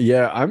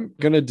 Yeah, I'm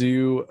gonna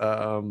do.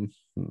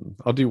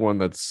 I'll do one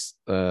that's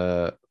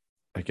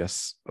I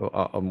guess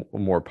a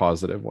more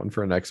positive one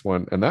for a next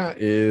one, and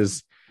that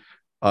is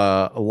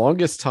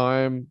longest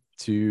time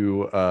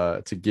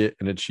to get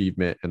an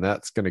achievement, and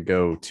that's gonna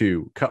go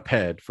to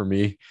Cuphead for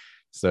me.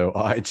 So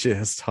I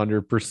just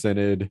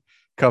 100%ed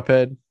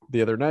Cuphead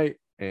the other night,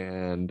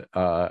 and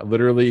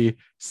literally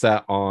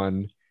sat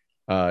on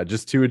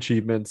just 2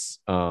 achievements.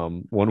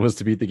 One was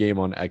to beat the game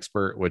on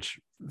expert, which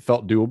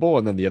felt doable,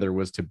 and then the other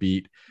was to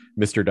beat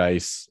Mr.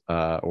 Dice,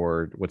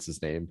 or what's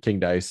his name, King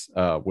Dice,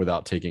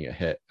 without taking a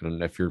hit.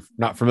 And if you're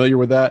not familiar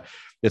with that,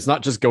 it's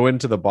not just go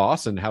into the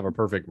boss and have a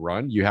perfect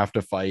run. You have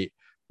to fight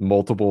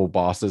multiple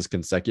bosses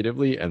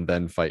consecutively and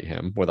then fight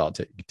him without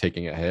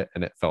taking a hit,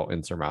 and it felt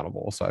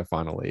insurmountable. So I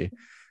finally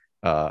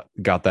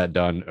got that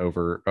done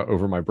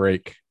over my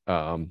break,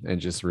 and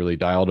just really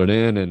dialed it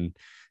in and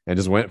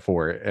just went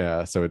for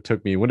it. So it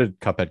took me, when did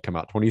Cuphead come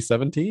out?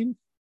 2017?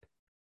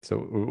 So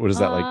what is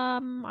that like?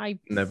 I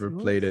never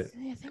played it.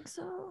 I think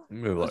so.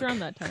 It was around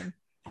that time.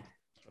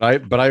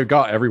 I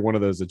got every one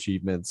of those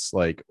achievements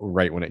like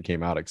right when it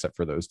came out, except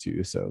for those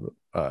two. So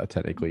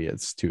technically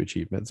it's 2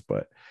 achievements,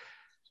 but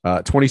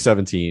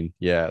 2017,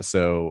 yeah.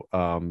 So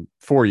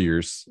 4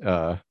 years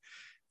to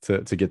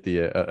get the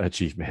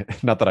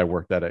achievement. Not that I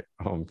worked at it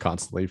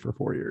constantly for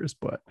 4 years,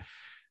 but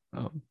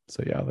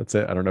so yeah, that's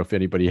it. I don't know if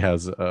anybody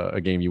has a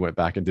game you went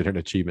back and did an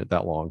achievement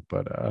that long,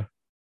 but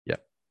yeah,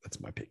 that's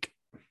my pick.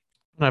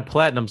 And I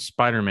platinum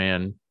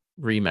Spider-Man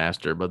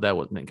remaster, but that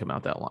didn't come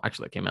out that long.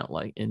 Actually, that came out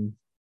like in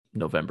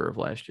November of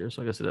last year,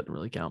 so I guess it doesn't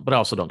really count. But I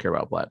also don't care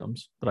about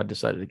platinums, but I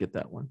decided to get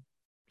that one,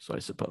 so I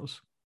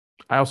suppose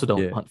I also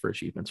don't hunt for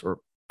achievements or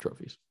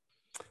trophies.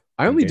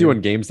 I only do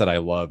in games that I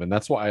love, and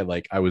that's why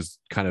I was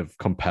kind of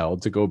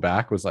compelled to go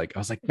back. I was like,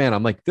 man,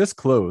 I'm like this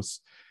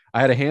close.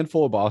 I had a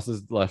handful of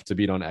bosses left to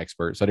beat on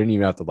expert, so I didn't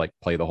even have to like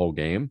play the whole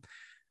game.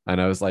 And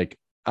I was like,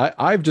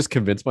 I've just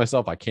convinced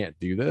myself I can't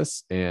do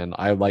this, and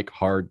I like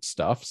hard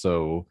stuff,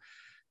 so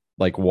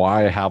like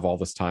why have all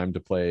this time to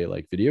play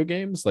like video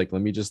games? Like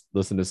let me just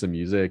listen to some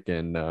music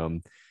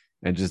and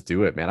just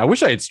do it, man. I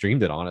wish I had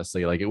streamed it,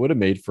 honestly. Like it would have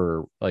made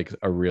for like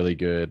a really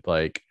good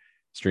like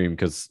stream,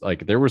 because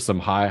like there were some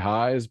high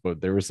highs,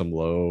 but there were some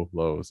low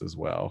lows as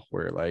well,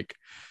 where like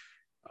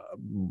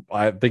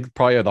I think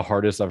probably the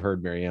hardest I've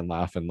heard Marianne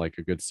laugh in like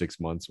a good 6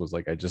 months was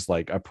like I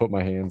put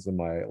my hands in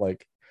my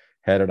like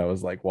head and I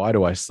was like, why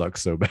do I suck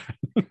so bad?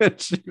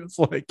 And she was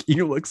like,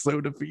 you look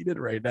so defeated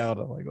right now.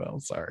 And I'm like, well,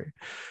 sorry.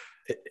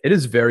 It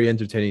is very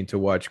entertaining to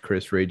watch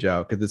Chris rage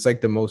out, because it's like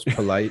the most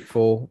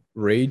politeful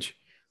rage.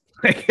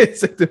 Like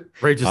it's like the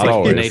rage is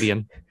like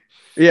Canadian.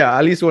 Yeah,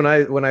 at least when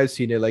I've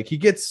seen it, like he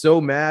gets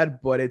so mad,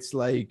 but it's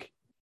like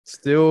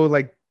still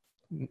like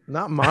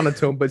not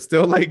monotone, but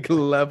still like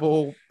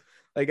level.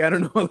 Like I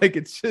don't know, like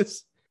it's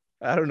just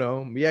I don't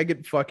know. Yeah, I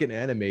get fucking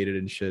animated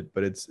and shit,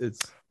 but it's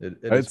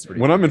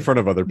pretty when I'm in front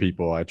of other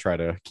people, I try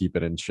to keep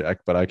it in check.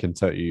 But I can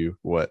tell you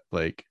what,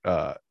 like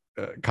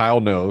Kyle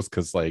knows,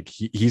 because like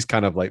he's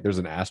kind of like there's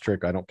an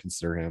asterisk. I don't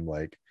consider him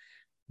like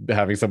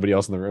having somebody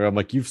else in the room. I'm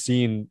like, you've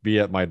seen me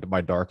at my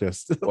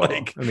darkest. Well,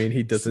 like I mean,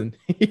 he doesn't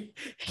he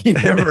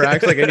never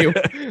acts like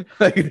anyone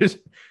like there's.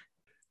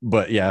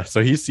 But yeah,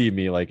 so he's seen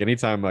me like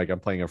anytime like I'm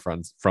playing a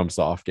from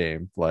soft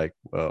game, like,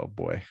 oh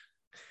boy.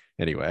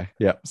 Anyway,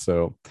 yeah.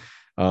 So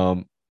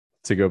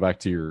to go back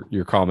to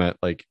your comment,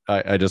 like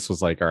I just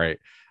was like, all right,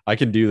 I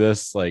can do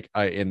this. Like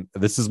and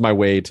this is my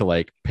way to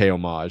like pay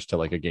homage to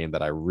like a game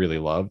that I really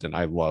loved, and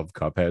I love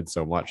Cuphead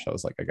so much. I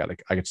was like,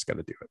 I just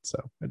gotta do it.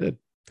 So I did.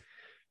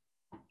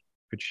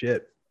 Good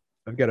shit.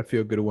 I've got a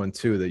feel good one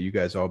too that you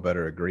guys all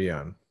better agree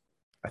on.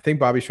 I think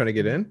Bobby's trying to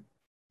get in.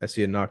 I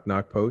see a knock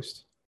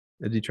post.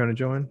 Is he trying to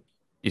join?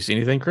 You see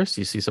anything, Chris?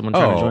 You see someone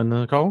trying to join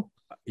the call?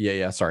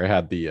 Yeah. Sorry, I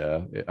had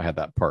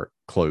that part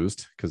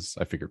closed because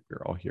I figured we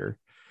were all here.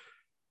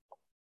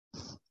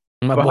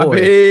 My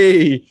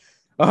Bobby. Boy.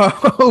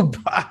 Oh,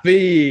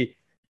 Bobby.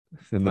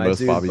 And the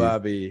most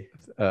Bobby.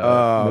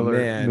 Miller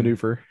man.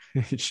 maneuver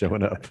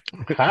showing up.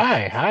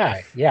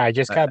 Hi. Yeah, I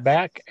just got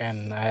back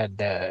and I had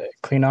to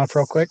clean off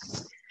real quick.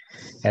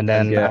 And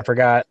then I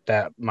forgot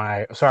that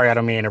sorry, I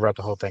don't mean to interrupt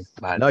the whole thing.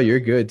 But no, you're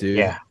good, dude.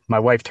 Yeah, my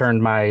wife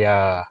turned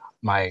my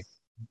my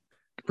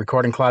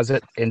recording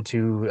closet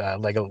into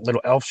like a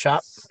little elf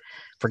shop.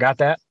 Forgot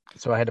that.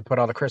 So I had to put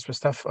all the Christmas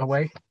stuff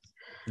away.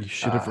 You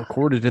should have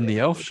recorded in the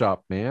elf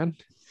shop, man.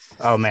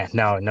 Oh, man.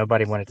 No,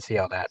 nobody wanted to see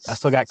all that. I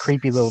still got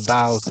creepy little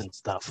dolls and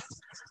stuff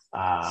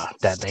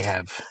that they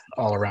have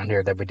all around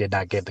here that we did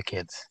not give the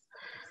kids.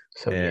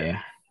 So,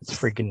 yeah, it's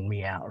freaking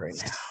me out right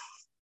now.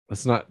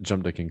 Let's not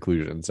jump to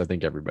conclusions. I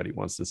think everybody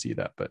wants to see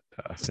that. But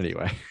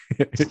anyway,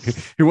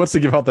 who wants to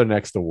give out their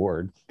next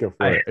award? Go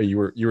for it. You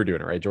were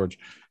doing it, right, George?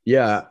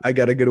 Yeah, I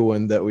got a good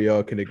one that we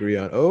all can agree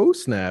on. Oh,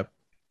 snap.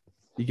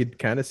 You could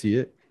kind of see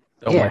it.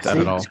 Don't like that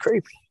at all. It's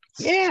creepy.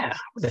 Yeah,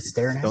 that's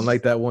staring at Don't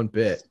like that one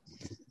bit.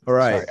 All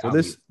right.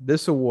 Sorry, so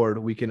this award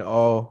we can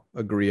all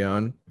agree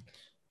on.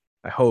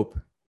 I hope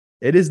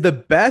it is the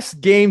best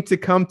game to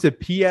come to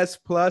PS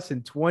Plus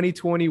in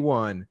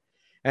 2021,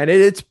 and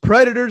it's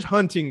Predator's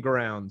Hunting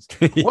Grounds.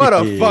 What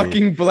a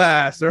fucking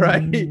blast! All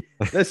right.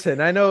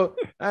 Listen, I know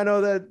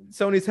that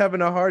Sony's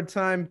having a hard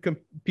time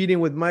competing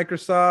with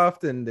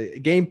Microsoft and the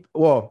game.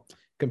 Well,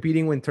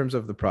 competing in terms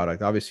of the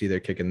product. Obviously, they're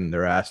kicking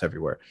their ass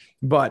everywhere.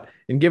 But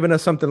in giving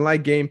us something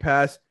like Game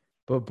Pass,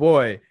 but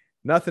boy,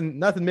 nothing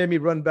made me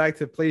run back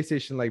to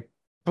PlayStation like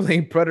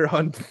playing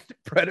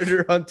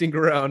Predator Hunting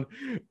Ground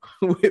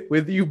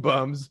with you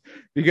bums.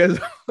 Because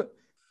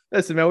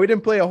listen, man, we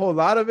didn't play a whole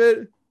lot of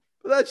it,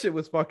 but that shit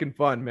was fucking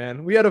fun,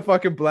 man. We had a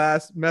fucking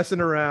blast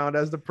messing around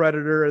as the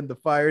Predator and the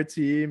fire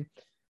team,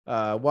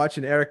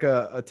 watching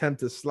Erica attempt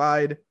to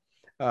slide.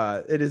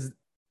 It is.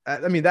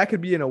 I mean, that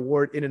could be an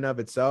award in and of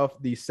itself.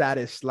 The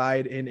saddest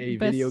slide in a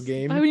video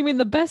game. What do you mean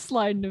the best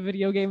slide in a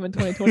video game in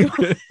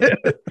 2021?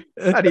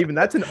 Not even.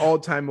 That's an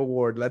all-time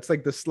award. That's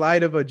like the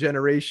slide of a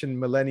generation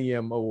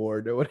millennium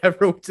award or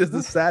whatever, which is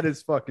the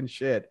saddest fucking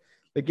shit.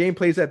 The game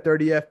plays at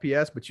 30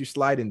 FPS, but you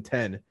slide in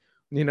 10.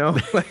 You know,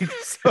 like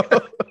so.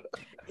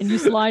 And you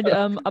slide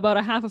about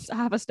a half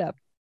a step.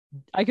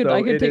 I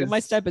could take my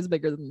step is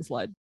bigger than the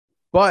slide.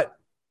 But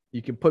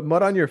You can put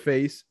mud on your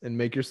face and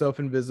make yourself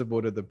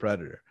invisible to the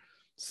predator.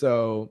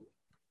 So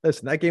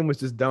listen, that game was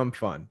just dumb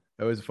fun.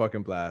 It was a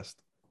fucking blast.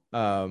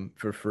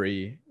 For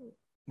free.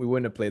 We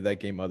wouldn't have played that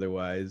game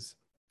otherwise.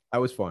 That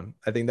was fun.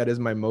 I think that is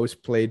my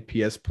most played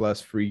PS Plus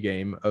free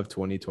game of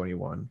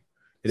 2021.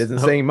 It isn't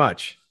saying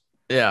much.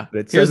 Yeah. But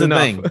it Here's says the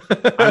enough.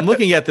 thing. I'm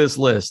looking at this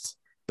list.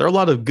 There are a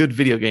lot of good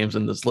video games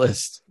in this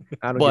list,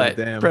 I don't but give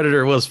a damn.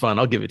 Predator was fun.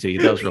 I'll give it to you.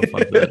 That was real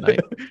fun for that night.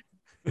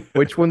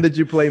 Which one did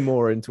you play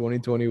more in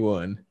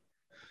 2021?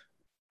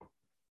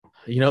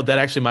 You know, that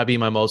actually might be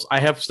my most. I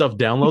have stuff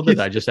downloaded.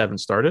 I just haven't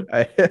started.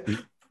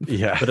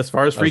 Yeah. But as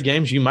far as free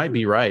games, you might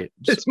be right.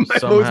 It's my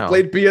somehow. most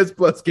played PS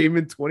Plus game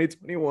in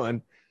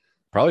 2021.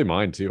 Probably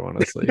mine too,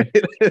 honestly.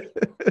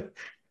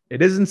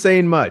 It isn't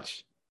saying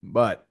much,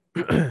 but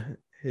it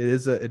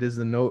is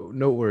a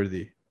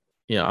noteworthy.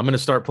 Yeah, I'm going to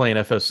start playing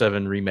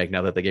FF7 Remake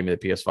now that they gave me the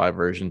PS5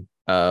 version.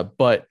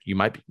 But you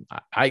might be.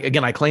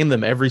 I claim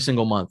them every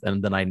single month,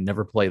 and then I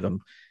never play them.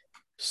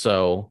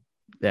 So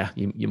yeah,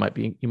 you might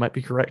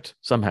be correct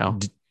somehow.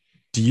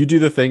 Do you do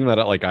the thing that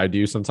like I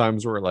do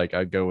sometimes, where like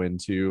I go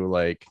into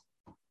like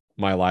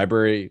my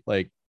library,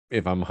 like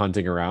if I'm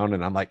hunting around,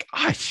 and I'm like,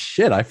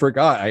 shit, I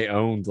forgot I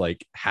owned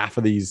like half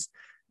of these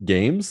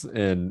games,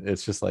 and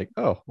it's just like,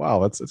 oh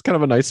wow, it's kind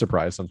of a nice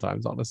surprise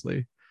sometimes,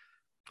 honestly.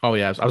 Oh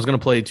yeah, I was going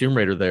to play Tomb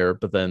Raider there,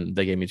 but then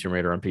they gave me Tomb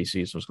Raider on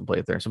PC, so I was going to play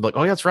it there. So I'm like,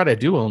 oh yeah, that's right, I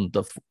do own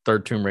the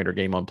third Tomb Raider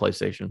game on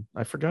PlayStation.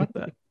 I forgot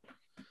that.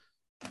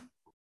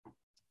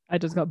 I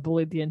just got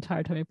bullied the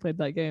entire time I played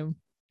that game.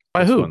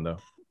 By who? Fun, though.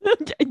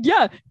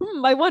 Yeah,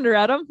 I wonder,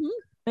 Adam.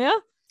 Yeah.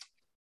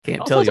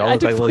 Can't tell you all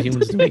the little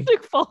humans do I me.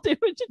 took fall damage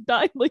and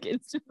died like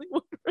instantly.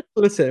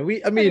 Listen,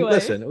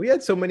 Anyway. we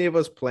had so many of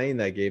us playing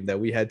that game that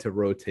we had to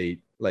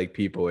rotate like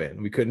people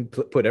in. We couldn't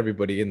put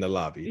everybody in the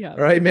lobby. Yeah. All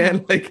right,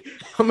 man. Like,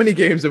 how many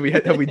games have we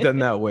done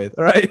that with?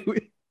 All right,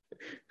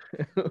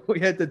 we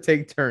had to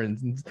take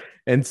turns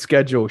and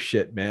schedule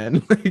shit,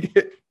 man.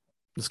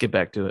 Let's get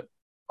back to it.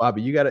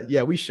 Bobby, you gotta.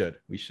 Yeah, we should.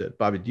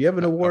 Bobby, do you have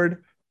an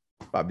award?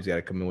 Bobby's got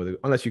to come in with it,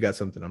 unless you got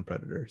something on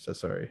Predator. So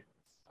sorry.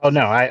 Oh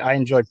no, I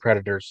enjoyed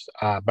Predators,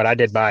 but I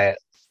did buy it.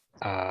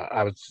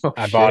 I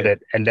bought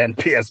it, and then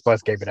PS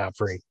Plus gave it out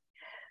free.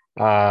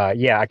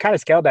 Yeah, I kind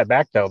of scaled that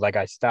back though. Like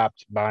I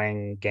stopped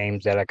buying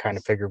games that I kind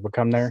of figured would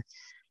come there.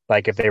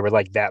 Like if they were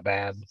like that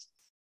bad,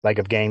 like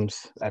of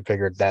games, I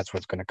figured that's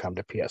what's going to come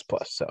to PS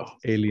Plus. So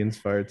Aliens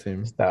Fire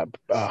Team. stop.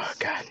 Oh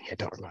god, yeah,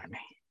 don't remind me.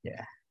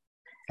 Yeah,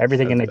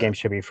 everything in the game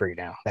should be free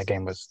now. That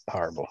game was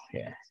horrible.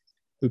 Yeah,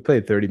 We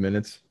played 30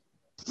 minutes.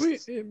 A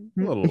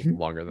little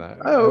longer than that.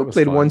 Oh, It we was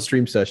played fun. one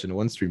stream session.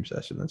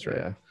 That's right.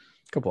 Yeah, a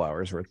couple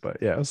hours worth, but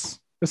yeah,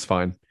 it's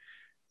fine.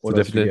 What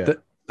else you got?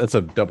 That's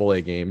a double A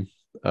game,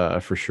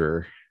 for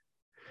sure.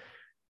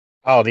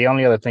 Oh, the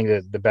only other thing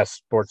that the best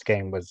sports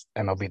game was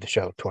MLB The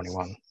Show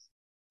 21.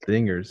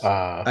 Dingers.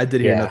 I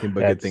did hear nothing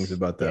but good that's- things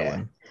about that yeah.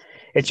 one.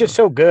 It's just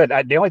so good.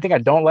 The only thing I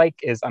don't like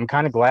is I'm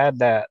kind of glad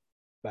that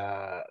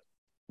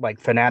like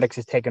Fanatics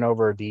is taking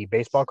over the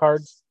baseball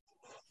cards,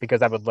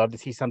 because I would love to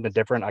see something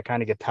different. I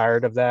kind of get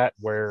tired of that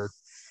where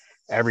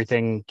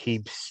everything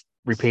keeps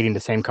repeating the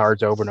same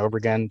cards over and over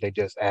again. They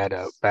just add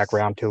a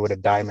background to it, a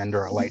diamond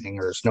or a lightning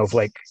or a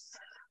snowflake,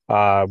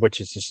 which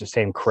is just the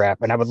same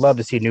crap. And I would love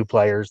to see new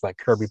players like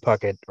Kirby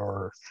Puckett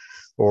or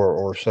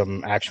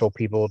some actual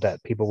people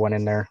that people went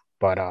in there.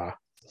 But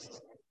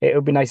it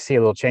would be nice to see a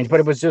little change. But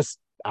it was just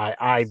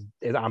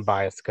I'm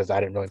biased because I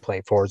didn't really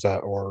play Forza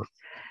or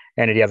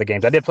any of the other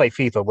games. I did play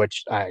FIFA,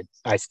 which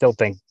I still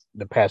think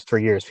the past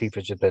 3 years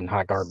FIFA's just been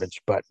hot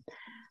garbage. But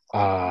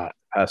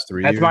Past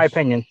 3 that's years. my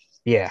opinion.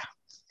 Yeah.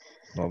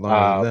 Well,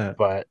 longer than that.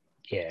 But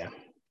yeah,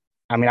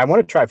 I mean, I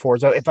want to try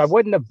Forza. If I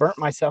wouldn't have burnt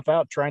myself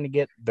out trying to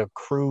get the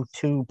Crew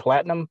 2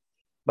 Platinum,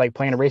 like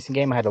playing a racing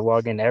game, I had to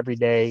log in every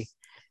day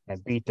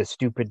and beat the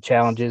stupid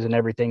challenges and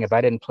everything. If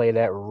I didn't play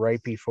that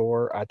right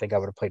before, I think I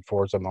would have played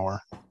Forza more.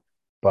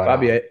 But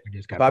Bobby, I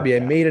just got Bobby, I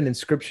burnt out. made an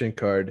inscription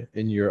card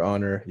in your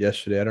honor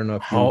yesterday. I don't know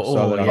if you Oh,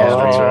 saw that on yeah, the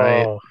that's stream.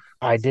 right.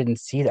 I didn't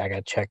see that. I got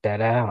to check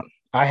that out.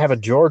 I have a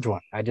George one.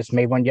 I just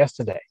made one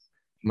yesterday.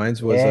 Mine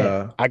was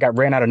Yeah. I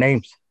ran out of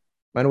names.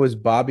 mine was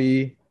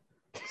Bobby.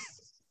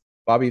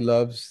 Bobby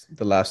loves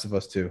The Last of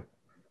Us 2.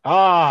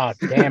 Ah,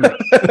 damn it.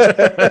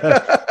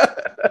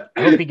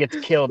 I hope he gets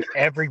killed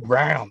every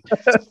round.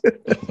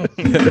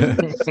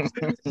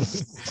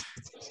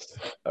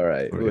 All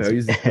right.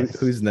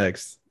 Who's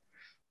next?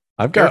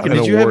 I've got Erica, an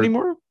did you have award. any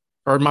more?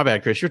 Or my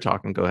bad, Chris, you're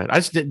talking. Go ahead.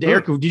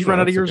 Erica, did you run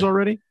out of that's yours okay.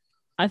 already?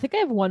 I think I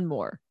have one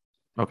more,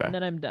 Okay. and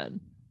then I'm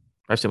done.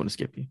 I still want to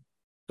skip you.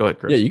 Go ahead,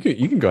 Chris. Yeah,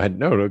 you can go ahead.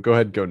 No, go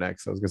ahead. Go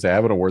next. I was gonna say I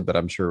have an award that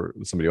I'm sure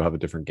somebody will have a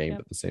different game, Yep.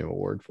 but the same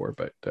award for.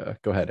 But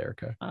go ahead,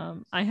 Erica.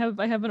 I have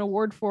an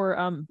award for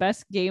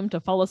best game to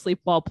fall asleep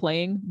while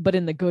playing, but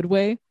in the good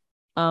way.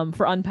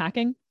 For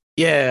Unpacking.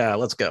 Yeah,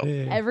 let's go.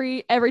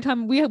 Every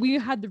time we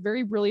had the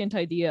very brilliant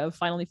idea of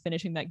finally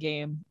finishing that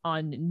game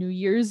on New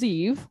Year's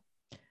Eve.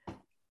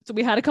 So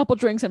we had a couple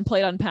drinks and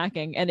played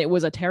Unpacking, and it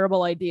was a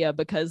terrible idea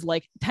because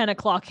like 10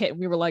 o'clock hit and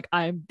we were like,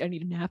 I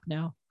need a nap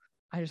now.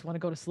 I just want to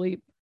go to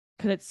sleep.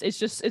 because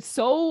it's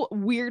so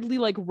weirdly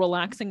like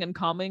relaxing and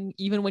calming,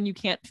 even when you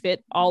can't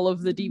fit all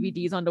of the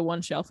DVDs onto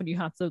one shelf and you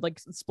have to like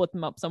split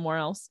them up somewhere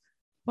else.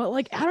 But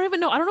like I don't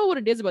know what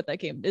it is about that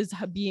game is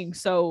being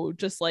so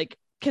just like,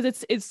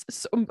 because it's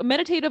so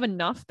meditative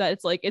enough that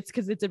it's like it's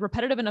because it's a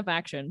repetitive enough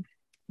action,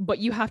 but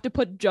you have to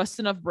put just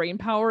enough brain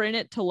power in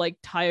it to like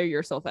tire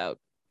yourself out.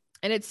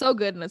 And it's so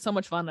good and it's so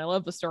much fun. I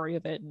love the story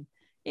of it and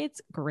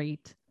it's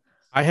great.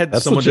 I had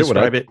That's someone legit what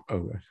describe it.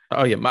 Oh,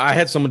 Oh yeah, I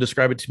had someone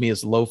describe it to me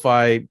as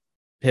lo-fi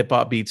hip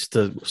hop beats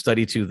to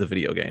study to the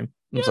video game.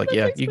 I was like,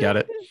 yeah, you got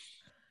it.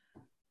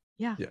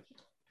 Yeah.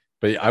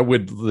 But I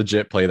would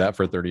legit play that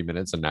for 30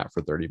 minutes and not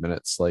for 30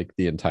 minutes, like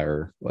the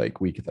entire like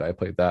week that I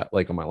played that,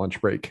 like on my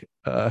lunch break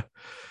at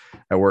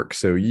work.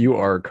 So you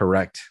are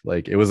correct.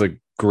 Like it was a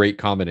great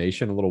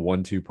combination, a little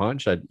 1-2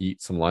 punch. I'd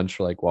eat some lunch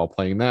like while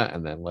playing that,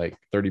 and then like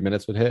 30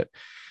 minutes would hit.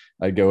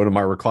 I'd go to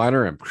my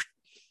recliner and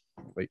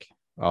like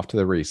off to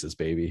the races,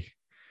 baby.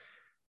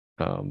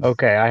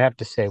 Okay, I have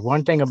to say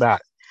one thing about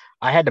it.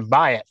 I had to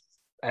buy it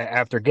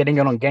after getting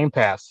it on Game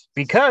Pass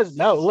because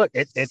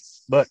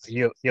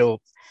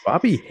you'll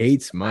Bobby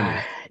hates money.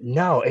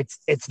 No,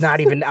 it's not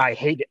even. I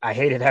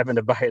hated having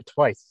to buy it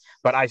twice.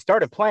 But I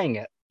started playing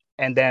it,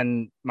 and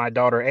then my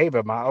daughter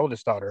Ava, my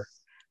oldest daughter,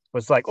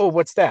 was like, "Oh,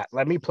 what's that?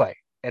 Let me play."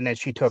 And then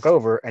she took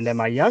over, and then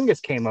my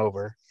youngest came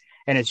over,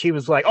 and then she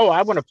was like, "Oh,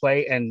 I want to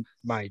play," and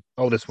my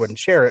oldest wouldn't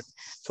share it,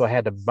 so I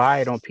had to buy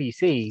it on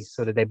PC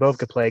so that they both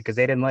could play because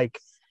they didn't like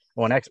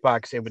on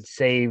Xbox. It would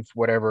save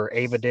whatever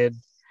Ava did.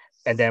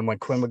 And then when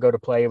Quinn would go to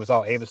play, it was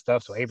all Ava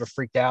stuff. So Ava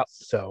freaked out.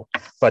 So,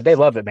 but they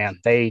love it, man.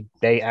 They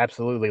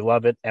absolutely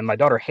love it. And my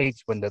daughter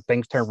hates when the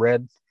things turn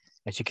red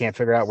and she can't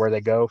figure out where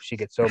they go. She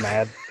gets so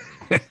mad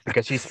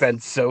because she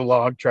spends so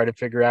long trying to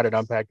figure out and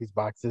unpack these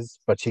boxes,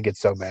 but she gets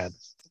so mad.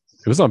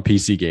 It was on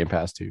PC Game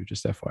Pass too,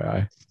 just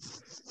FYI.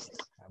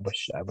 I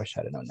wish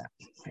I'd have known that.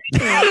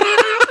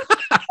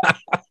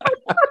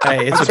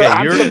 Hey, it's So okay.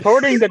 I'm You're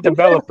supporting the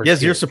developers.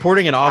 yes, you're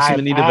supporting an awesome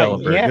indie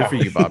developer. yeah. Good for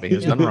you, Bobby.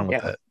 There's nothing wrong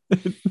with Yeah.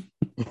 that.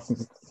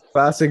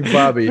 Classic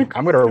Bobby.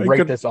 I'm gonna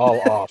write this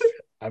all off.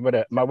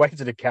 My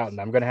wife's an accountant.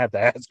 I'm gonna have to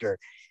ask her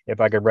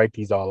if I could write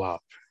these all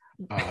off.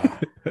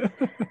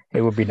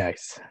 It would be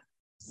nice.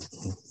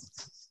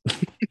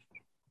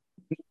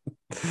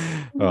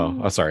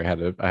 Oh, sorry.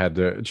 I had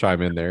to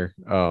chime in there.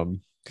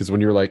 Because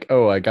when you were like,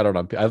 "Oh, I got it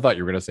on," I thought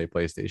you were gonna say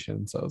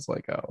PlayStation, so I was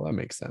like, "Oh, that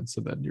makes sense."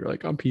 And then you're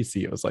like, "On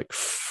PC," I was like,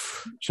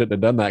 "Shouldn't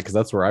have done that," because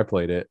that's where I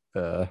played it.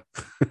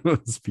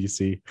 It's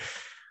PC.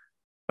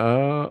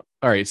 All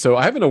right. So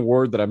I have an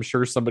award that I'm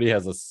sure somebody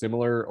has a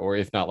similar, or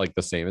if not like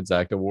the same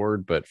exact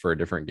award, but for a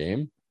different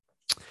game.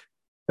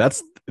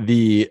 That's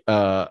the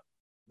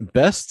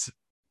best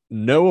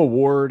no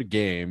award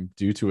game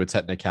due to a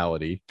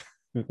technicality,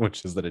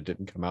 which is that it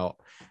didn't come out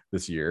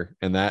this year,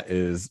 and that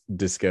is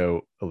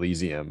Disco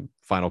Elysium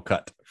Final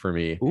Cut for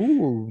me.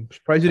 Ooh,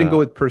 surprised you didn't go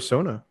with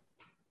Persona.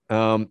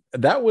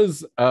 That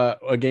was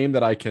a game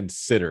that I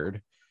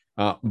considered,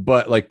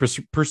 but like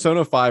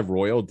Persona 5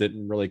 Royal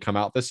didn't really come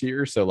out this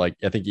year, so like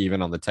I think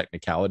even on the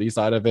technicality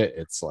side of it,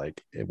 it's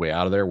like way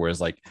out of there. Whereas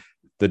like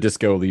the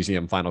Disco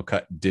Elysium Final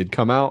Cut did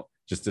come out,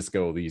 just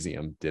Disco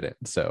Elysium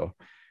didn't. So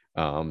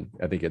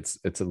I think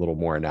it's a little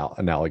more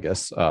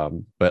analogous.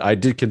 But I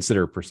did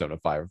consider Persona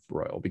 5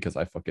 Royal because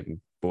I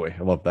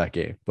love that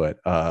game. But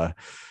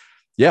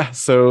yeah,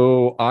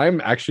 so I'm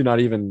actually not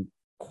even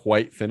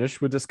quite finished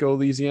with Disco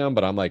Elysium,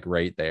 but I'm like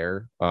right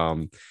there. I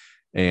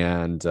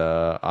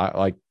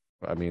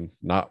mean,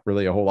 not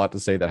really a whole lot to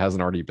say that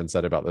hasn't already been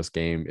said about this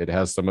game. It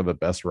has some of the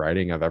best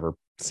writing I've ever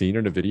seen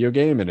in a video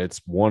game, and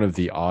it's one of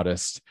the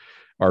oddest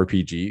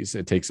RPGs.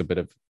 It takes a bit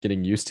of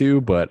getting used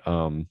to, but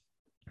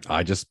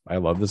I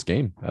love this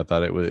game. I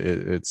thought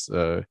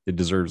it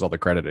deserves all the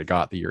credit it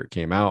got the year it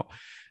came out.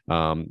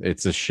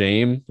 It's a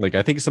shame. Like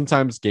I think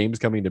sometimes games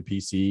coming to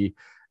PC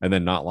and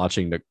then not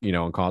launching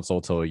on console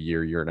till a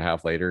year and a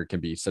half later can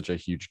be such a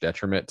huge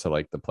detriment to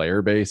like the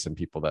player base and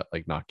people that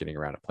like not getting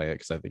around to play it.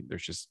 Cause I think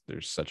there's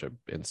such a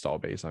install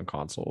base on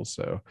consoles.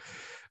 So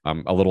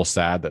I'm a little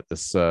sad that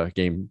this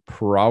game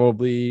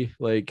probably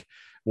like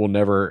will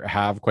never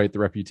have quite the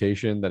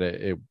reputation that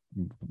it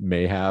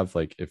may have,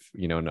 like if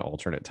in an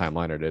alternate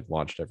timeline it had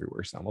launched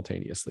everywhere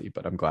simultaneously,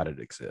 but I'm glad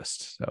it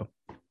exists. So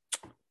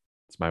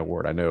it's my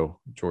award. I know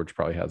George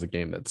probably has a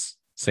game that's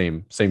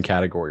same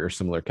category or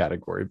similar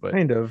category, but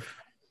Kind of,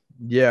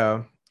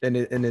 yeah. And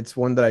it's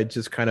one that I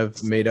just kind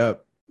of made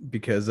up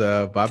because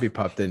Bobby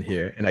popped in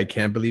here, and I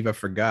can't believe I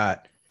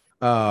forgot.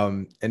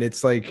 And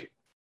it's like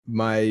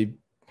my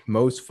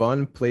most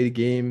fun played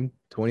game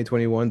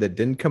 2021 that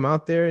didn't come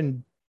out there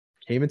and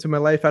came into my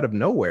life out of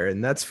nowhere,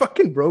 and that's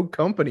fucking Rogue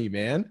Company,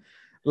 man.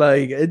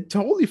 Like I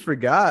totally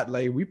forgot.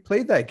 Like we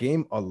played that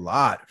game a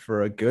lot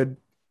for a good,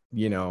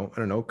 I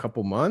don't know,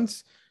 couple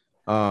months.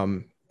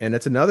 And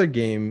it's another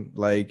game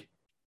like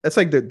that's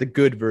like the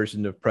good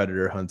version of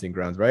Predator Hunting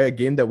Grounds, right? A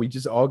game that we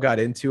just all got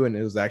into, and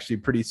it was actually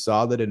pretty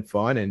solid and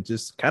fun, and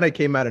just kind of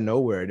came out of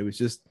nowhere. And it was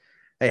just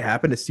I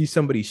happened to see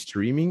somebody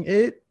streaming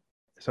it,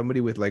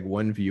 somebody with like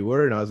one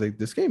viewer, and I was like,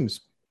 this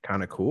game's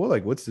kind of cool.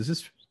 Like, what's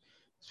this?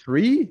 It's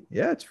free.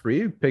 Yeah, it's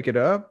free. Pick it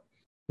up.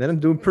 Then I'm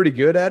doing pretty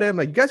good at it. I'm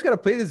like, you guys got to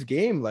play this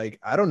game. Like,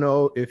 I don't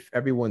know if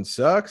everyone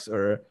sucks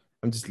or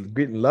I'm just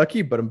getting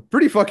lucky, but I'm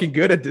pretty fucking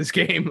good at this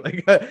game.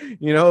 Like,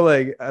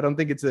 like I don't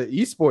think it's an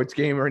esports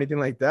game or anything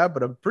like that,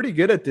 but I'm pretty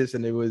good at this.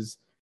 And it was,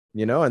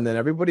 and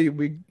then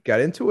we got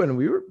into it and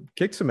we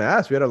kicked some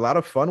ass. We had a lot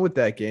of fun with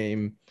that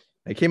game.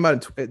 It came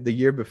out the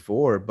year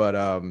before, but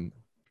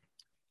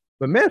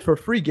man, for a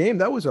free game,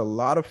 that was a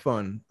lot of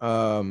fun.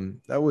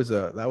 That was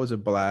a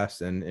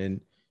blast,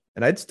 and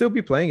I'd still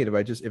be playing it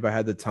if I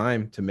had the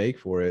time to make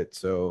for it.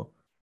 So,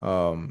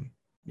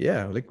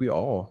 yeah, like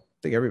I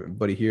think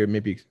everybody here,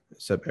 maybe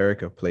except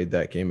Erica, played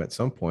that game at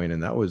some point,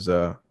 and that was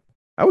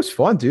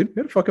fun, dude. We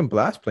had a fucking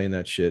blast playing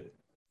that shit.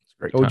 It's a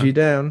great OG time.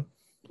 down.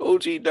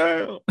 OG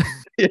down.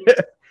 Yeah,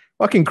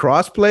 fucking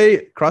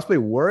crossplay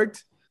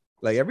worked.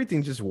 Like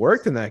everything just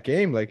worked in that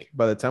game. Like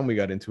by the time we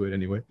got into it,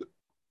 anyway.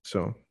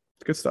 So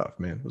good stuff,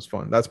 man. It was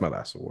fun. That's my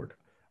last award.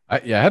 I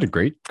had a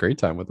great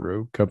time with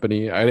Rogue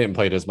Company. I didn't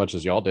play it as much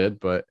as y'all did,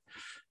 but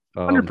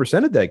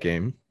 100% of that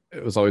game.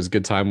 It was always a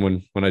good time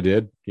when I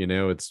did.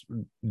 It's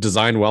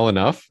designed well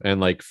enough and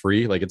like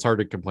free. Like it's hard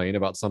to complain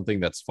about something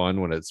that's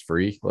fun when it's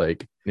free.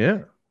 Like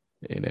yeah,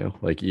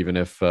 like even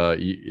if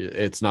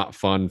it's not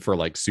fun for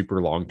like super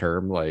long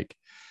term, like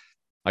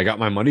I got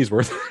my money's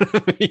worth.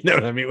 You know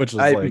what I mean? Which is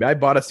I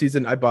bought a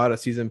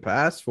season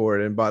pass for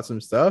it and bought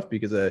some stuff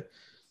because I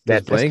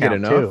was playing it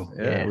enough. Too.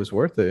 Yeah, it was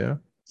worth it. Yeah.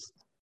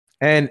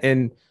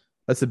 And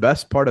that's the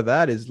best part of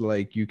that is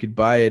like you could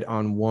buy it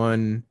on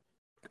one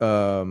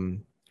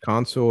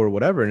console or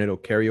whatever, and it'll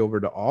carry over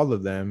to all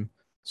of them.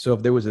 So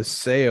if there was a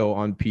sale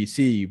on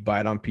PC, you buy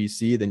it on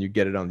PC, then you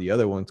get it on the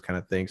other ones, kind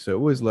of thing. So it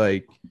was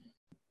like,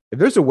 if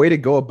there's a way to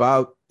go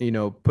about,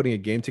 putting a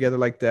game together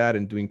like that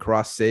and doing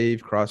cross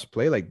save, cross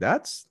play, like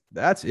that's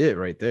it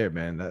right there,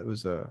 man. That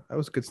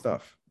was good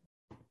stuff.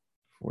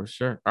 For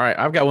sure. All right.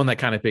 I've got one that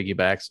kind of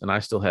piggybacks, and I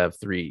still have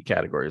 3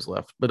 categories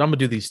left, but I'm going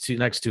to do these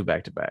next two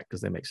back to back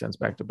because they make sense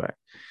back to back.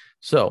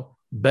 So,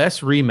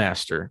 best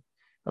remaster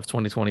of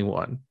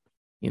 2021,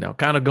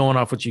 kind of going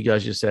off what you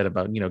guys just said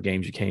about,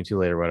 games you came to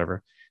late or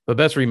whatever. But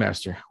best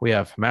remaster, we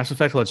have Mass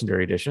Effect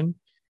Legendary Edition,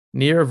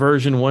 Nier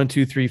version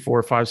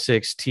 12345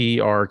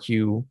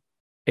 TRQ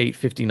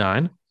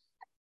 859,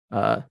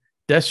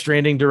 Death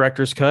Stranding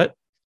Director's Cut,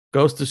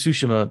 Ghost of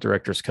Tsushima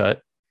Director's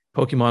Cut,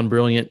 Pokemon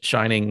Brilliant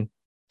Shining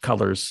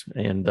Colors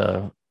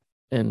and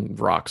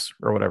rocks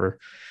or whatever.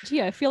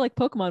 Gee, I feel like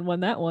Pokemon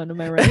won that one.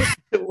 Am I right?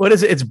 What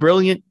is it? It's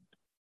Brilliant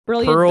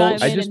Pearl.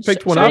 Diamond. I just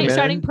picked one up, man.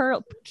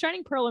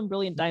 Shining Pearl and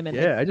Brilliant Diamond.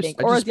 Yeah, I just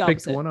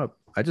picked one up.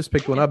 I just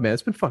picked one up, man.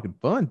 It's been fucking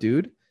fun,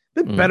 dude.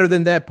 It's been better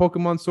than that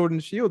Pokemon Sword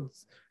and Shield.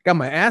 Got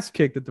my ass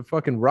kicked at the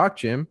fucking rock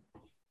gym.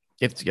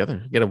 Get it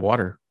together. Get a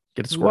water.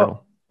 Get a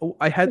squirrel. Well,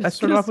 I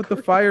started off with the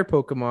fire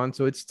Pokemon,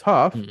 so it's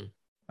tough.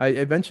 I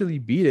eventually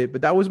beat it,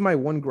 but that was my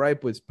one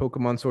gripe with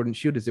Pokemon Sword and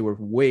Shield is they were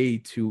way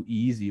too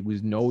easy. It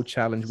was no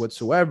challenge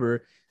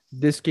whatsoever.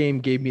 This game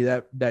gave me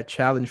that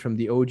challenge from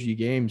the OG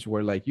games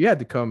where like you had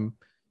to come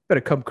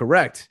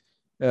correct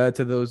to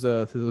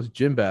those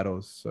gym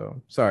battles.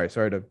 So sorry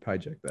to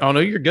hijack that. Oh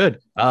no, you're good.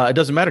 It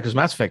doesn't matter because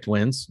Mass Effect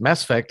wins.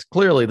 Mass Effect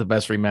clearly the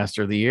best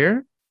remaster of the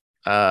year.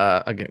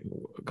 Again,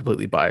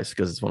 completely biased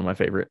because it's one of my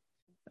favorite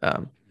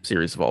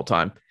series of all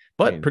time.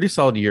 But pretty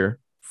solid year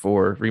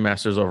for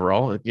remasters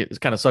overall. It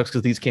kind of sucks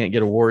because these can't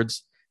get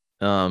awards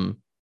in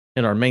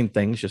our main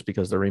things just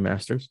because they're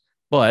remasters.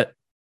 But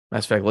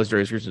Mass Effect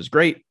Legendary Edition is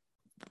great.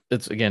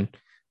 It's again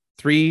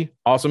 3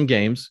 awesome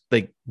games.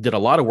 They did a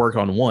lot of work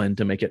on 1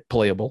 to make it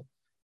playable,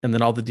 and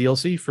then all the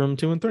DLC from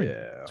 2 and 3. Yeah,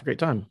 it's a great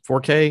time.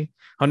 4K,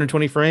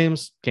 120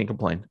 frames, can't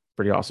complain.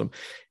 Pretty awesome.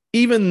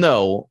 Even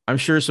though I'm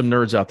sure some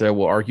nerds out there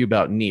will argue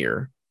about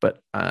Nier,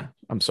 but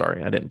I'm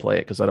sorry, I didn't play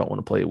it because I don't want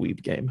to play a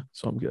weeb game,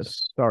 so I'm good.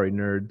 Sorry,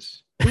 nerds.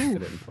 I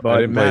didn't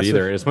play it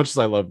either. As much as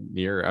I love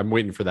Nier, I'm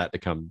waiting for that to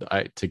come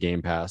to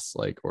Game Pass.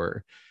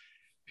 I'm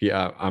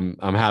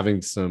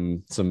having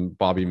some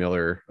Bobby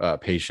Miller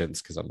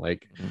patience because I'm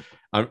like,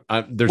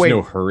 there's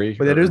no hurry.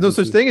 But there's no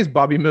such thing as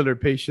Bobby Miller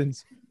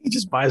patience. He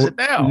just buys it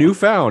now.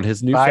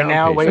 His newfound. Buy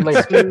now, wait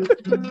later.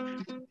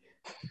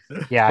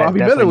 Yeah,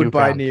 Bobby Miller would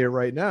buy Nier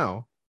right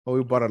now. Oh,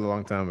 we bought it a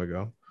long time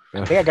ago.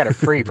 I think I got it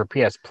free for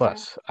PS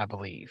Plus, I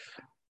believe.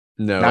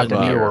 No, not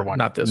the newer one.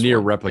 Not this Nier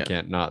one.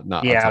 Replicant, not.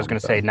 Yeah, I was gonna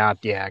say not.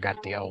 Yeah, I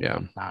got the old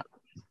one. Not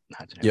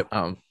yep.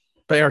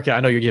 But Erica, I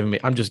know you're giving me.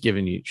 I'm just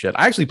giving you shit.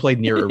 I actually played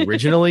Nier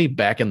originally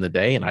back in the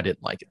day, and I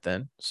didn't like it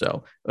then.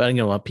 So, a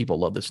lot of people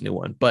love this new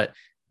one. But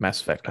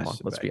Mass Effect, come on,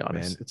 let's be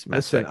honest. Man. It's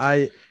Mass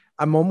Effect.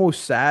 I'm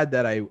almost sad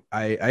that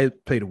I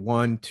played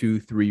 1,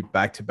 2, 3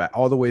 back to back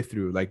all the way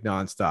through, like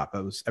nonstop.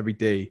 That was every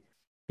day,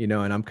 and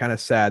I'm kind of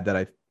sad that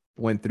I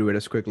went through it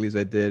as quickly as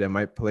I did. I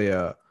might play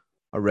a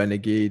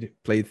Renegade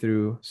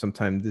playthrough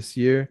sometime this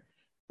year.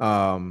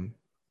 But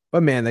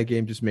man, that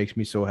game just makes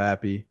me so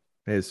happy.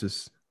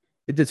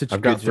 It did such a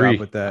good job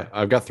with that.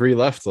 I've got 3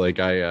 left. Like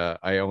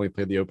I only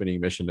played the opening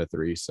mission to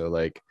 3, so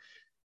like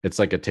it's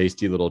like a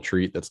tasty little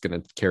treat that's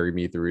gonna carry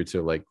me through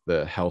to like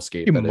the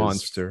hellscape. You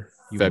monster.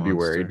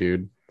 February,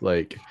 dude.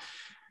 Like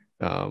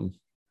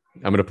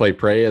I'm gonna play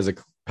Prey as a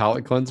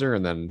palate cleanser,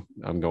 and then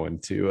I'm going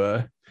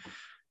to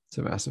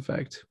Mass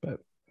Effect. But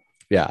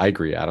yeah, I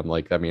agree, Adam.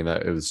 Like, I mean,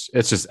 it's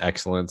just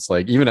excellence.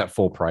 Like, even at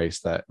full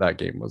price, that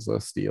game was a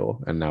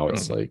steal, and now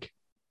it's like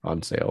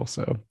on sale.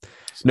 So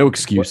no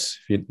excuse.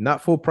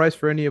 Not full price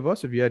for any of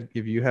us. If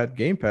you had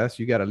Game Pass,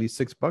 you got at least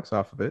 $6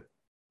 off of it.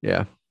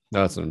 Yeah,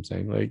 that's what I'm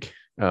saying. Like,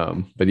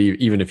 but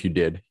even if you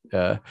did,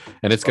 and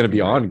it's going to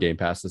be on Game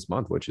Pass this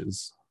month, which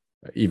is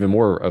even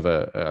more of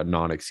a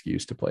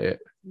non-excuse to play it.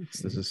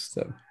 This is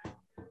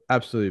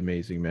absolutely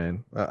amazing,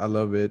 man. I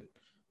love it.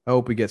 I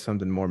hope we get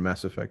something more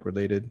Mass Effect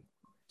related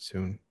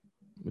soon.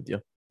 With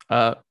you.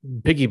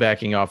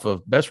 Piggybacking off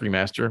of best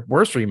remaster,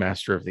 worst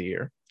remaster of the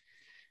year.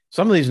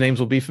 Some of these names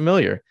will be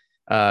familiar.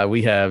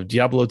 We have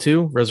Diablo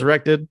 2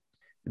 Resurrected,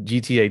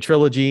 GTA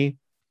Trilogy,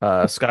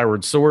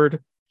 Skyward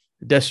Sword,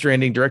 Death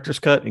Stranding Director's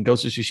Cut, and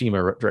Ghost of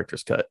Tsushima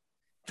Director's Cut.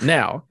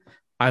 Now,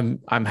 I'm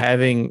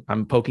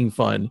poking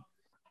fun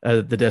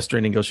at the Death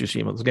Stranding Ghost of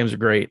Tsushima. Those games are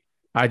great.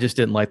 I just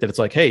didn't like that. It's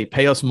like, hey,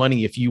 pay us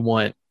money if you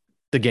want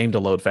the game to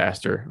load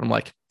faster. I'm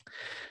like,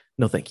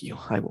 no, thank you.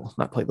 I will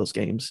not play those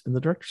games in the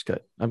Director's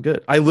Cut. I'm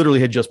good. I literally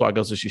had just bought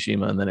Ghost of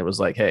Tsushima, and then it was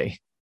like, hey,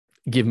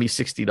 give me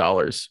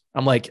 $60.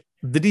 I'm like,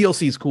 the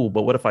DLC is cool,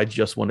 but what if I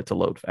just want it to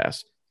load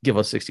fast? Give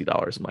us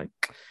 $60. I'm like,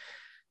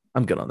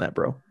 I'm good on that,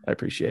 bro. I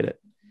appreciate it.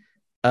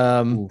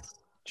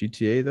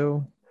 GTA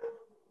though.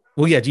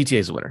 Well, yeah, GTA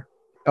is the winner.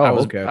 Oh, I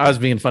was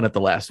being fun at the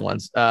last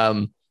ones.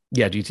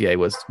 Yeah, GTA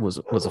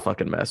was a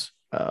fucking mess.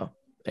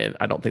 And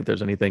I don't think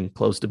there's anything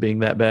close to being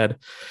that bad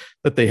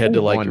that they had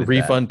to like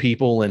refund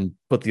people and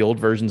put the old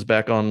versions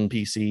back on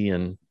PC,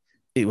 and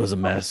it was a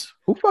mess.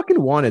 Who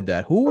fucking wanted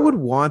that? Who would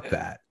want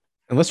that?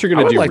 Unless you're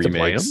going to do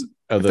remakes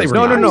of those.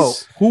 No.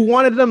 Who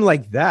wanted them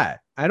like that?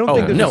 I don't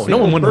think. No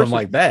one wanted them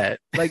like that.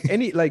 Like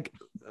any like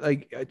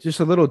just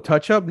a little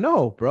touch up.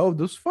 No, bro.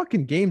 Those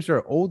fucking games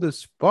are old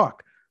as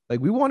fuck. Like,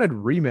 we wanted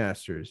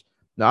remasters.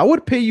 Now, I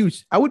would pay you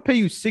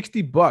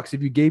 $60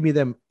 if you gave me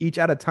them each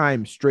at a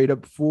time, straight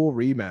up full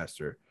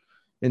remaster.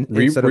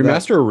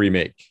 Remaster or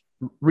remake?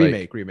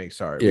 Remake.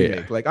 Sorry,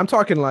 remake. Like, I'm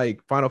talking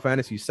like Final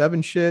Fantasy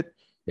VII shit.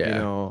 Yeah, you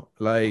know,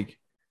 like.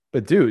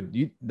 But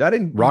dude, that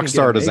didn't.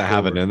 Rockstar doesn't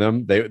have it in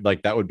them. They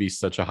like that would be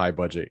such a high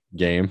budget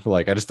game.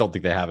 Like, I just don't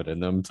think they have it in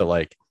them to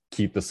like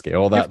keep the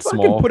scale that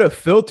small. Put a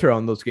filter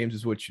on those games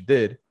is what you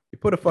did. You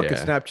put a fucking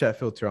Snapchat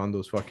filter on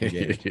those fucking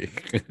games.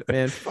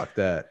 Man, fuck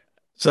that.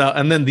 So,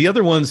 and then the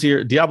other ones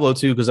here, Diablo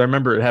 2, because I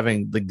remember it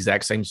having the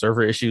exact same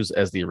server issues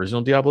as the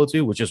original Diablo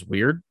 2, which is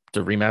weird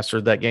to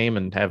remaster that game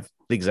and have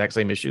the exact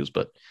same issues,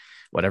 but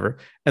whatever.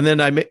 And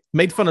then I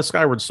made fun of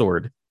Skyward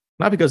Sword,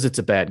 not because it's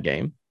a bad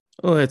game.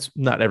 Well, it's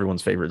not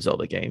everyone's favorite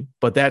Zelda game,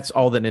 but that's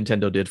all that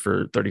Nintendo did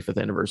for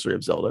 35th anniversary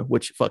of Zelda,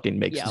 which fucking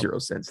makes zero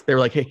sense. They were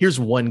like, hey, here's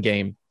one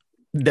game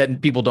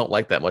that people don't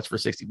like that much for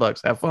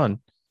 $60. Have fun.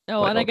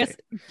 Oh, like, and I guess,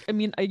 I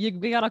mean,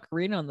 we got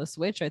Ocarina on the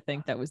Switch. I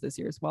think that was this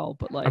year as well.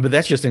 But like, but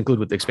that's just included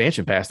with the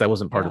expansion pass. That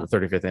wasn't part of the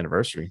 35th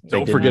anniversry.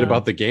 Don't forget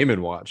about the Game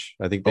and Watch.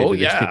 I think.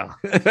 Nintendo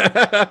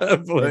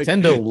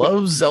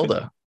loves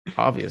Zelda,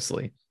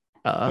 obviously.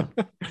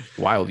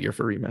 Wild year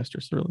for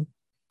remasters, really.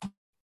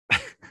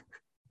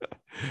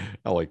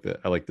 I like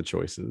the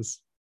choices.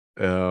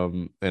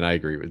 And I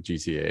agree with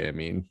GTA. I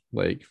mean,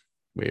 like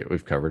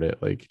we've covered it.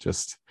 Like,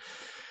 just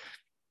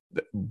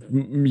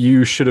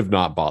you should have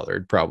not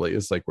bothered, probably,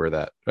 is like where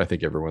that I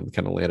think everyone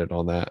kind of landed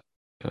on that.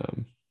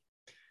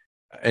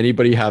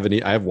 Anybody have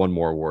any? I have one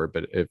more award,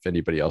 but if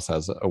anybody else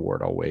has an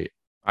award, I'll wait.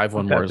 I have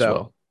one more as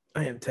well.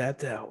 I am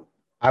tapped out.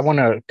 I want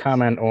to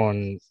comment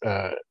on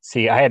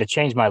see, I had to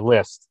change my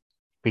list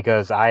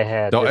because I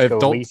had Disco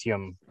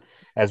Elysium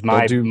as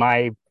my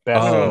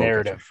best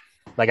narrative.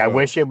 Like, I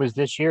wish it was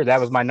this year.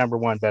 That was my number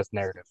one best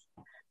narrative.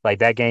 Like,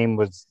 that game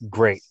was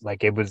great.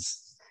 Like, it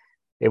was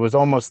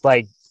almost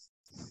like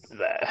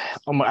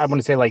I want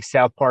to say like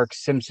South Park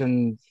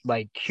Simpson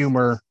like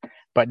humor,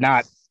 but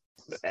not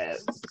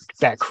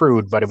that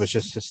crude. But it was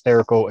just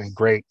hysterical and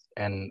great,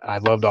 and I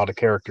loved all the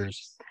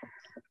characters.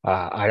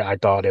 I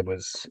thought it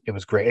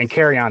was great, and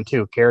Carry On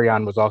too. Carry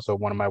On was also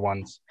one of my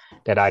ones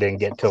that I didn't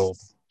get till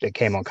it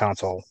came on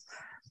console.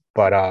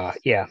 But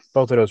yeah,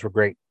 both of those were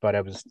great, but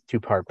it was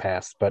 2-part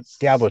pass. But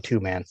Diablo 2,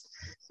 man,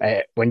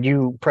 when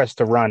you press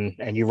to run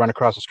and you run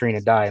across the screen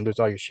and die and lose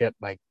all your shit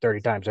like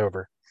 30 times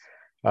over,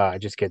 it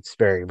just gets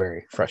very,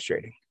 very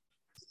frustrating.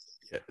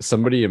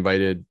 Somebody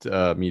invited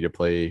me to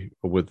play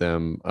with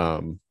them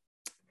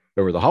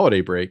over the holiday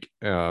break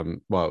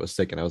while I was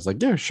sick, and I was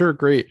like, yeah, sure,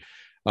 great.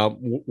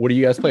 What do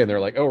you guys play? And they're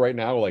like, oh, right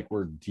now, like,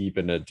 we're deep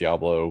into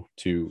Diablo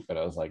 2. And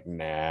I was like,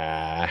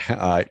 nah,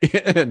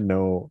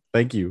 no,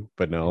 thank you,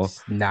 but no,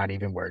 it's not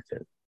even worth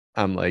it.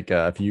 I'm like,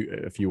 if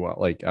you want,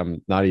 like,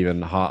 I'm not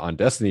even hot on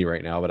Destiny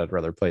right now, but I'd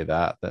rather play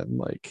that than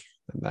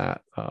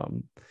that.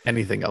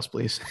 Anything else,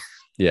 please?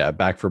 Yeah,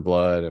 Back 4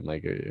 Blood, and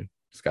like,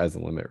 sky's the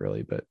limit,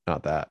 really, but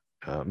not that.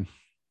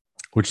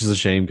 Which is a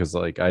shame, because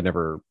like I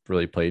never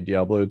really played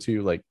Diablo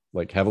 2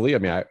 like heavily. I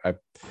mean, I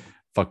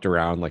fucked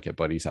around like at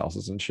buddies'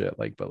 houses and shit,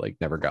 like, but like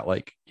never got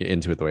like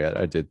into it the way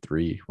I did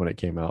 3 when it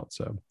came out.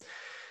 So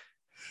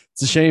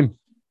it's a shame.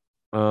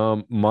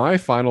 My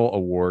final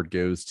award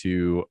goes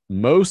to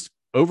most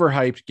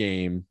overhyped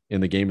game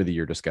in the game of the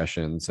year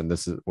discussions, and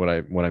this is what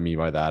I mean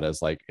by that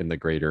is like in the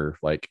greater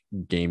like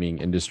gaming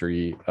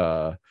industry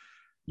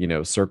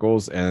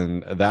circles,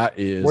 and that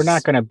is We're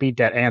not going to beat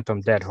that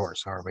Anthem dead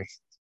horse, are we?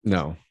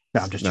 no.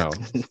 No, I'm just No,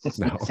 joking.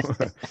 no.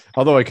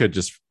 Although I could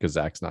just because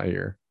Zach's not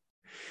here.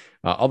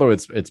 Although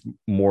it's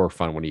more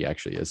fun when he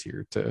actually is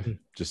here to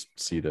just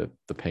see the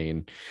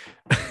pain.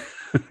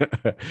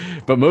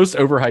 But most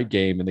overhyped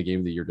game in the game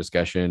of the year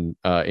discussion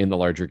in the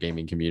larger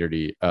gaming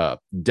community,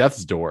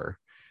 Death's Door,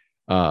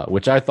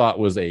 which I thought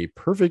was a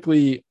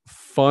perfectly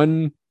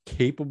fun,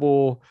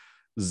 capable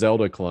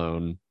Zelda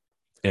clone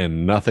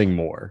and nothing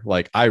more.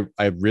 Like I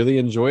really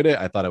enjoyed it.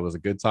 I thought it was a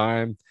good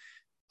time.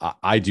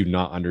 I do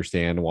not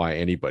understand why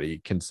anybody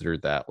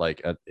considered that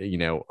like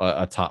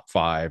a top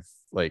 5,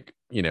 like,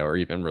 or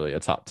even really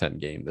a top 10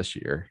 game this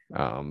year.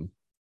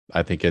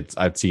 I think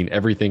I've seen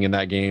everything in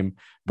that game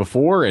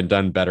before and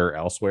done better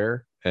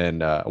elsewhere. And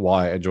while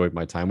I enjoyed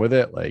my time with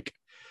it, like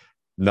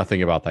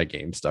nothing about that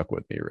game stuck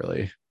with me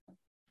really.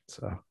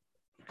 So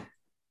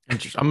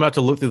I'm about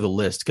to look through the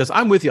list because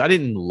I'm with you. I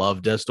didn't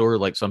love Death's Door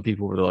like some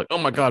people were like, oh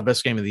my God,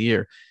 best game of the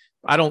year.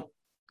 I don't,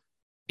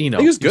 I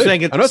think it's good.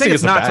 Saying I'm not saying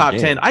it's not top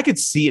 10. game. I could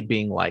see it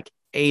being like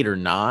 8 or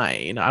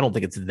 9. I don't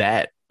think it's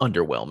that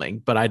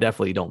underwhelming, but I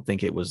definitely don't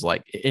think it was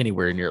like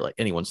anywhere near like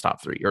anyone's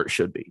top 3, or it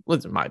should be.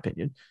 That's in my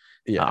opinion.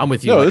 Yeah, I'm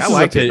with you. No, like, this I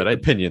is liked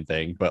opinion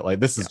thing, but like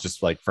this is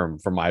just like from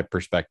my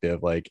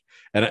perspective, like,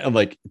 and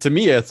like to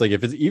me, it's like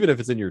if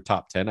it's in your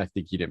top 10, I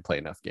think you didn't play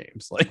enough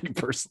games, like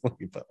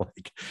personally. But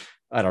like,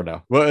 I don't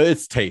know. Well,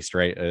 it's taste,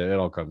 right? It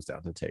all comes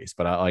down to taste.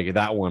 But I like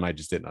that one. I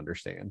just didn't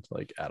understand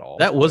like at all.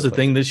 That was the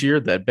thing this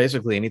year that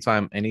basically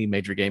anytime any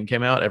major game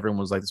came out, everyone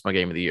was like, "This is my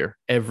game of the year."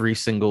 Every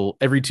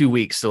 2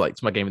 weeks, so like,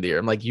 it's my game of the year.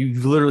 I'm like, you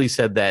literally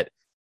said that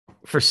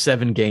for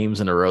 7 games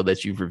in a row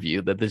that you've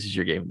reviewed that this is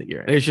your game of the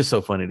year. And it's just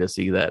so funny to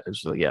see that.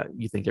 It's like, yeah,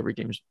 you think every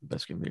game is the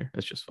best game of the year.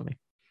 That's just funny.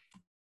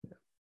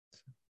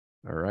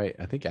 All right.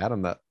 I think,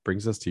 Adam, that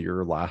brings us to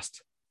your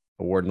last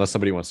award, unless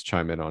somebody wants to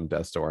chime in on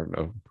Death's Door. I don't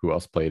know who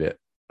else played it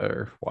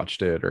or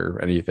watched it or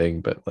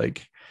anything, but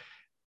like,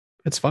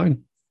 it's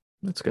fine.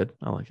 That's good.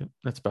 I like it.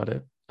 That's about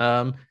it.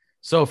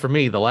 So for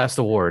me, the last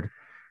award,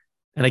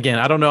 and again,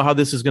 I don't know how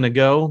this is going to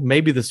go.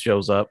 Maybe this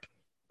shows up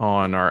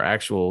on our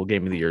actual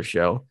game of the year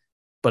show,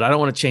 but I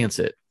don't want to chance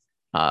it.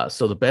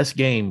 So the best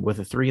game with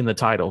a 3 in the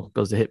title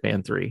goes to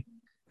Hitman 3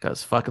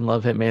 because fucking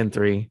love Hitman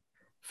 3.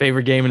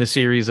 Favorite game in a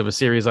series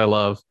I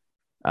love.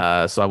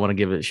 So I want to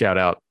give it a shout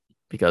out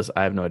because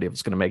I have no idea if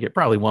it's going to make it.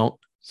 Probably won't.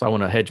 So I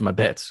want to hedge my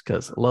bets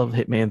because I love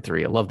Hitman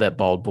 3. I love that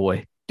bald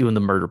boy doing the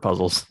murder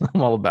puzzles.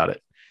 I'm all about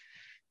it.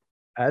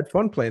 I had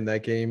fun playing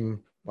that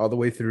game all the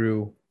way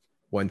through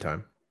one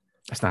time.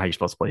 That's not how you're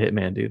supposed to play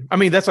Hitman, dude. I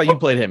mean, that's how you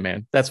played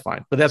Hitman. That's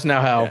fine. But that's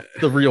not how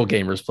the real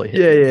gamers play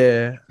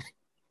Hitman.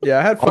 Yeah,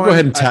 I had fun. I'll go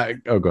ahead and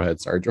tag. Go ahead.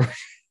 Sorry, George.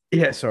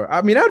 Yeah, sorry.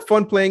 I mean, I had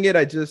fun playing it.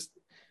 I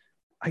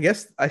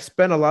guess I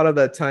spent a lot of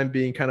that time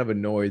being kind of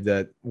annoyed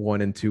that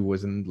 1 and 2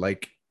 wasn't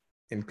like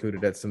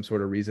included at some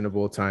sort of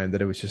reasonable time.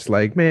 That it was just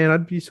like, man,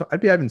 I'd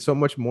be having so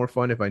much more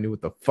fun if I knew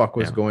what the fuck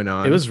was going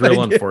on. It was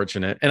real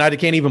unfortunate, and I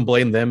can't even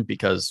blame them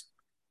because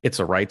it's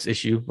a rights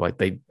issue. Like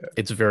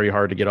it's very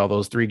hard to get all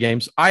those 3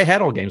 games. I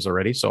had all games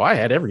already, so I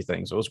had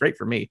everything, so it was great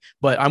for me.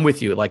 But I'm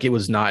with you. Like it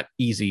was not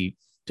easy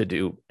to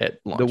do at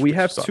launch. We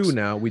have 2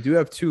 now. We do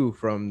have 2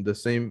 from the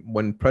same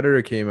when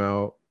Predator came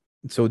out.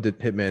 So did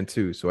Hitman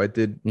 2. So I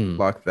did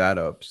lock that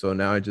up. So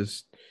now I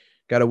just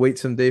gotta wait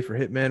someday for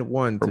Hitman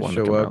 1 to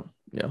show up.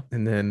 Yeah,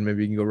 and then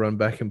maybe you can go run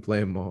back and play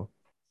them all.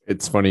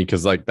 It's funny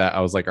because like that,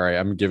 I was like, all right,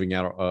 I'm giving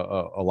out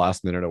a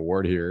last minute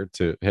award here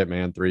to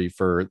Hitman 3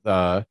 for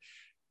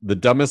the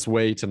dumbest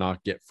way to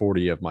not get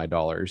 40 of my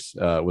dollars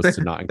was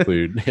to not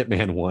include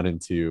Hitman 1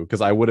 and 2.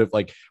 Because I would have,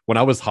 like, when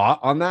I was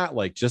hot on that,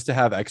 like, just to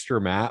have extra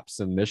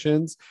maps and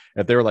missions,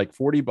 if they were like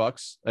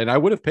 $40, and I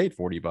would have paid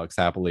 $40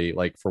 happily,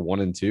 like for 1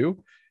 and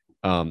 2.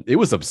 It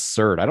was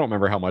absurd. I don't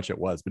remember how much it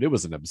was, but it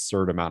was an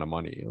absurd amount of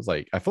money. It was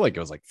like, I feel like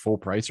it was like full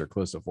price or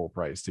close to full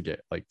price to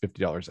get like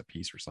 $50 a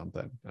piece or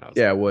something.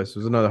 It was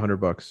another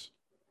 $100.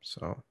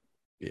 So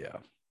yeah,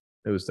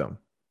 it was dumb.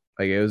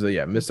 Like it was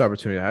a missed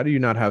opportunity. How do you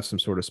not have some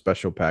sort of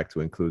special pack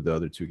to include the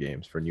other 2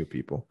 games for new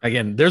people?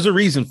 Again, there's a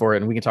reason for it,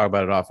 and we can talk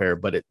about it off air.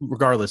 But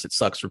regardless, it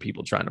sucks for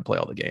people trying to play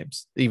all the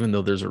games. Even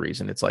though there's a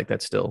reason, it's like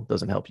that still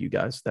doesn't help you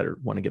guys that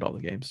want to get all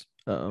the games.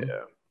 Or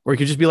you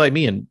could just be like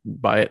me and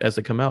buy it as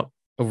they come out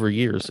over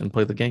years and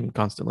play the game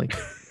constantly.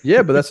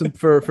 Yeah, but that's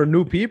for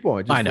new people.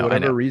 I just for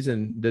whatever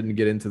reason didn't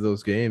get into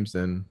those games.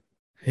 And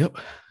yep,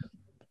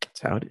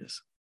 that's how it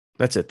is.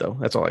 That's it though.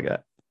 That's all I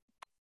got.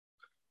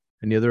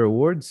 Any other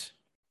awards?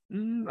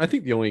 I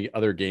think the only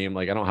other game,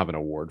 like I don't have an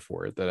award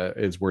for it that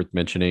is worth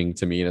mentioning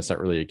to me, and it's not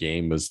really a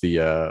game, was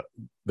the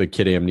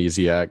Kid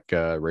Amnesiac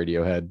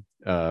Radiohead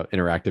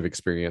interactive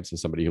experience. As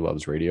somebody who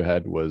loves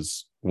Radiohead,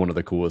 was one of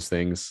the coolest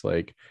things,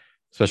 like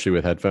especially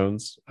with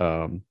headphones.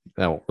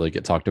 That won't really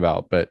get talked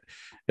about, but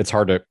it's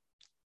hard to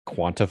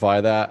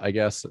quantify that, I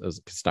guess, as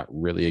it's not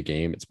really a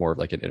game. It's more of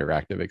like an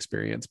interactive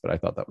experience, but I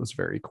thought that was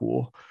very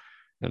cool.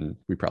 and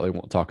we probably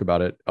won't talk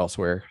about it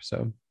elsewhere.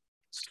 So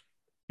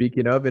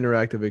Speaking of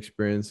interactive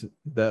experience,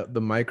 the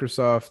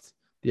Microsoft,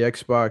 the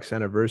Xbox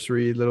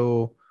anniversary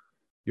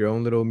your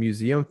own little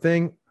museum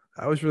thing,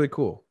 that was really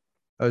cool.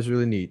 That was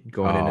really neat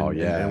going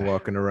in and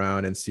walking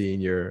around and seeing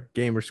your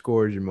gamer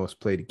scores, your most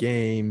played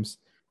games,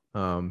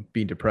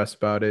 being depressed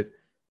about it.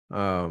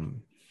 That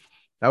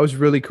was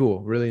really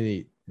cool, really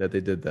neat that they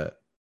did that.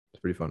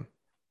 It's pretty fun.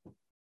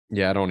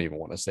 Yeah, I don't even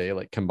want to say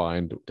like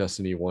combined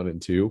Destiny 1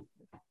 and 2.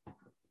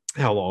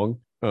 How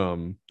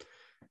long?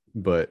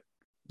 But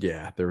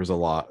yeah, there was a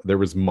lot. There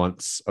was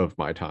months of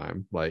my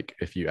time. Like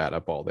if you add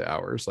up all the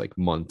hours, like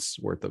months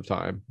worth of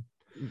time.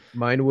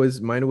 Mine was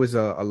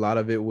a lot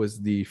of it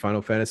was the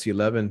Final Fantasy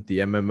 11, the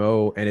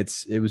MMO, and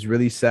it was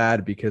really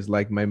sad because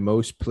like my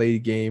most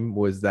played game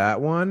was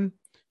that one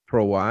for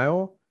a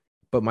while,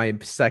 but my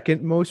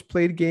second most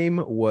played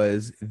game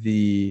was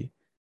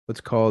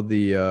what's called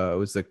it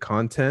was the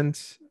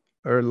content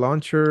or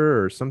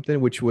launcher or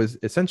something, which was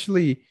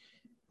essentially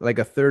like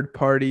a third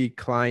party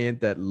client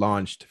that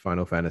launched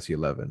Final Fantasy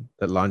 11,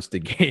 that launched the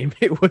game.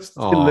 It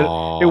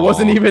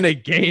wasn't even a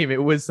game.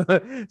 It was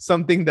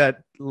something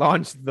that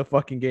launched the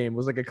fucking game. It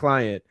was like a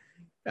client,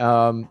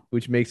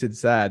 which makes it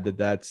sad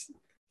that's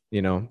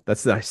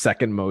the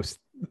second most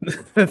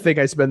thing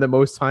I spend the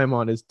most time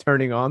on is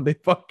turning on the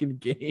fucking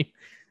game.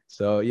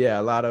 So yeah,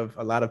 a lot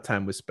of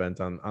time was spent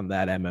on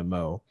that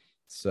MMO.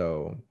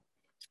 So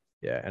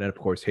yeah, and then of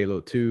course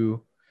Halo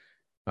 2.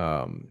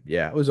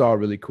 Yeah, it was all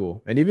really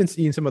cool, and even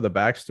seeing some of the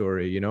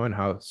backstory, and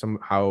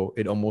how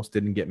it almost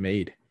didn't get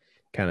made,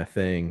 kind of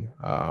thing.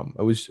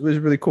 It was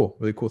really cool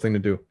thing to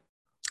do.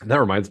 And that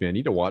reminds me, I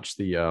need to watch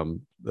the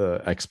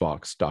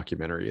Xbox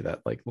documentary, that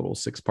like little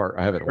 6-part.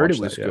 I haven't heard watched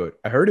it was that good. yet.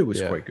 I heard it was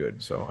quite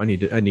good, so I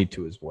need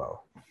to as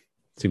well.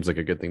 Seems like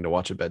a good thing to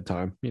watch at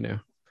bedtime. Yeah,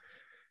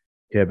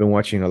 I've been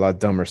watching a lot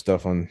dumber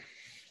stuff on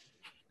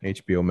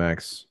HBO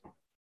Max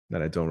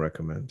that I don't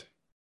recommend.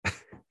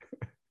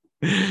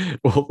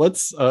 Well,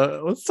 let's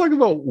talk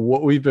about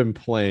what we've been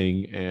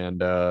playing,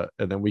 and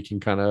then we can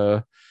kind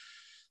of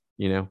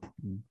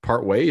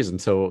part ways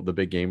until the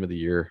big game of the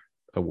year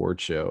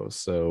award show.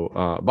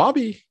 So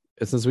Bobby,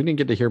 since we didn't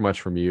get to hear much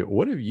from you,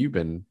 what have you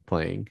been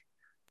playing?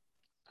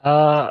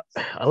 A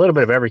little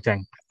bit of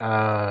everything.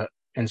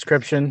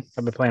 Inscription,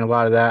 I've been playing a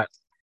lot of that.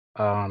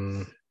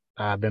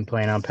 I've been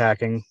playing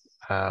Unpacking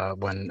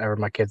whenever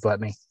my kids let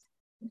me.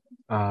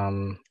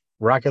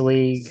 Rocket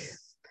League,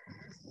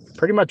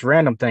 pretty much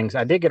random things.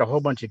 I did get a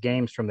whole bunch of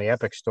games from the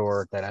Epic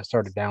Store that I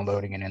started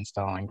downloading and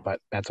installing, but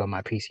that's on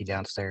my PC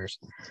downstairs.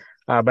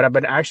 But I've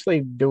been actually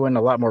doing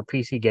a lot more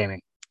PC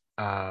gaming.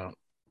 I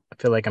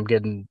feel like I'm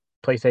getting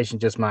PlayStation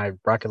just my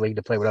Rocket League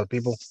to play with other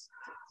people,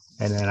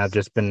 and then I've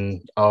just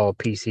been all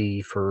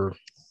PC for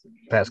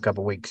the past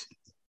couple weeks.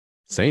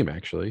 Same,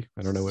 actually.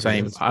 I don't know what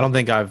Same. I don't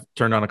think I've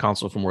turned on a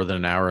console for more than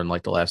an hour in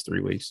like the last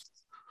 3 weeks.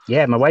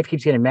 Yeah, my wife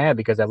keeps getting mad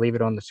because I leave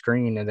it on the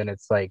screen, and then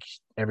it's like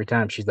every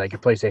time she's like, your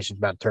PlayStation's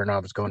about to turn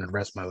off, it's going in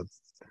rest mode,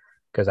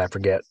 because I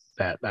forget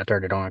that I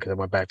turned it on because I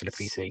went back to the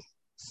PC.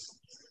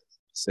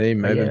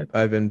 Same.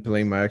 I've been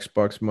playing my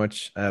Xbox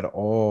much at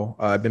all.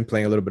 I've been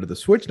playing a little bit of the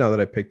Switch now that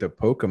I picked up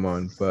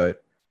Pokemon,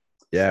 but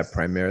yeah,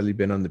 primarily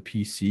been on the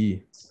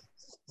PC.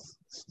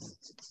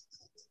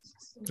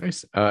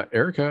 Nice.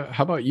 Erica,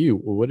 how about you?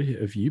 What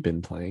have you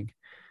been playing?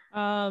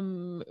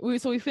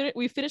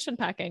 We finished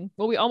Unpacking.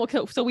 Well,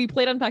 we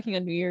played Unpacking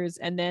on New Year's,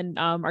 and then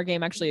our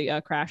game actually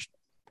crashed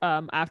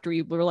after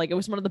we were like, it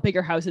was one of the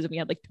bigger houses and we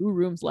had like 2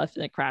 rooms left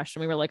and it crashed,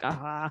 and we were like,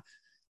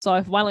 so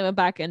I finally went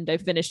back and I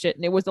finished it,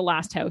 and it was the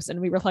last house,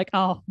 and we were like,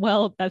 oh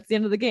well, that's the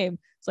end of the game.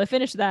 So I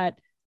finished that,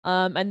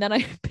 and then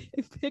I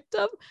picked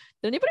up,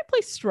 did anybody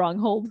play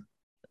Stronghold?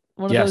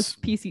 One of those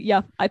PC.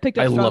 Yeah, I picked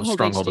up Stronghold. I loved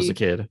Stronghold as a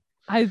kid.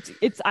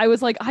 I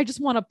was like, I just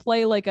want to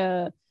play like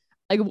a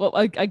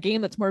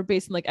game that's more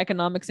based in like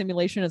economic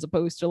simulation as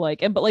opposed to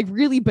but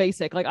really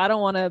basic. Like I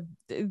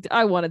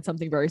wanted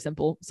something very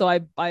simple. So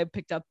I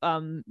picked up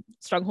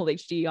Stronghold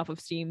HD off of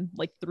Steam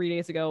like 3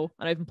 days ago,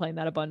 and I've been playing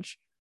that a bunch.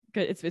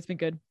 It's been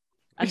good.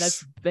 And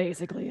that's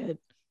basically it.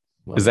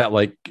 Is that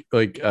like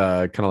kind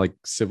of like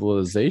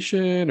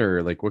Civilization,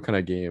 or like what kind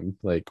of game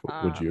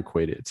would you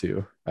equate it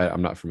to?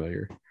 I'm not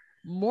familiar.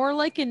 More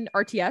like an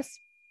RTS.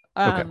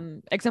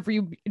 Except for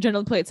you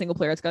generally play it single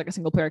player. It's got like a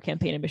single player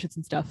campaign and missions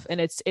and stuff, and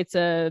it's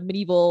a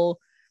medieval.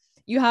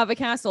 You have a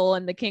castle,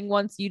 and the king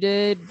wants you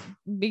to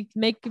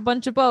make a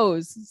bunch of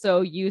bows,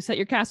 so you set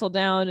your castle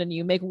down and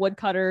you make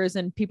woodcutters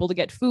and people to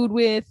get food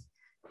with,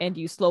 and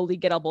you slowly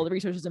get up all the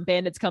resources, and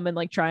bandits come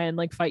and try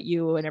and fight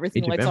you, and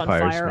everything lights on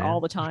fire, man.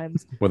 All the time.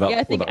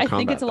 I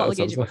think it's a lot like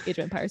Age of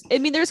Empires. I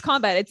mean, there's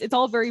combat. It's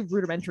all very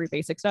rudimentary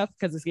basic stuff,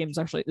 because this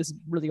is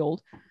really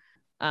old.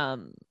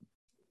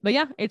 But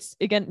yeah, it's,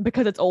 again,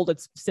 because it's old,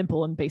 it's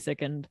simple and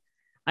basic. And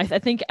I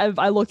think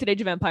I looked at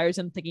Age of Empires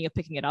and thinking of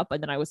picking it up,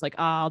 and then I was like,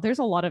 there's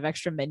a lot of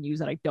extra menus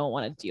that I don't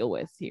want to deal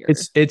with here.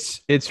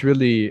 It's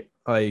really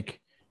like,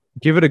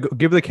 give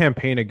the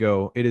campaign a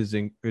go. It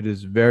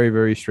is very,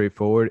 very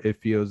straightforward. It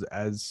feels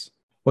as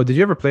well. Did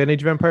you ever play an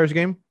Age of Empires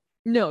game?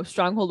 No,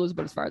 Stronghold was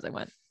about as far as I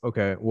went.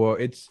 Okay, well,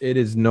 it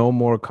is no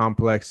more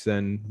complex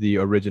than the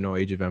original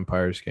Age of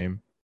Empires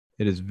game.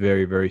 It is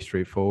very, very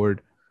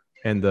straightforward,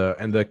 and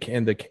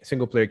the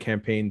single player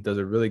campaign does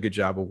a really good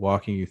job of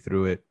walking you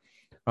through it,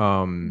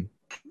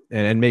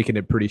 and making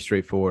it pretty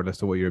straightforward as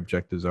to what your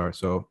objectives are.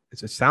 So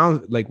it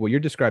sounds like what you're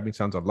describing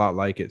sounds a lot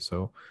like it.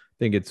 So I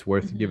think it's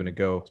worth giving a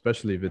go,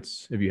 especially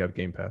if you have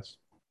Game Pass.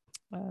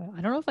 I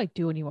don't know if I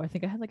do anymore. I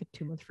think I had like a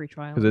 2-month free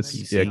trial. Because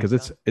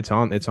it's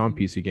on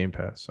PC Game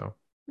Pass. So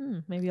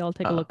maybe I'll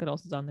take a look at what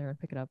else is on there and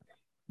pick it up.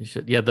 You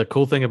should. Yeah, the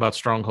cool thing about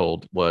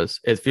Stronghold was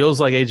it feels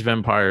like Age of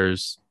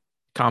Empires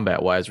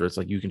combat wise, where it's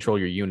like you control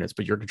your units,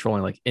 but you're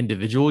controlling like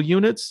individual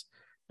units.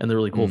 And the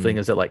really cool thing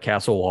is that like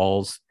castle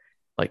walls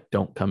like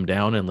don't come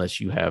down unless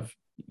you have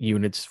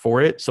units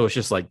for it. So it's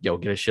just like, yo,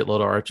 get a shitload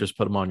of archers,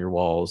 put them on your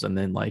walls, and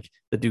then like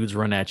the dudes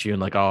run at you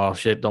and like, oh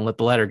shit, don't let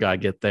the ladder guy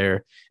get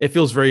there. It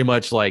feels very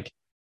much like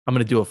I'm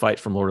gonna do a fight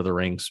from Lord of the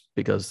Rings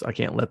because I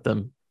can't let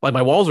them. Like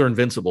my walls are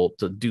invincible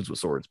to dudes with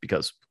swords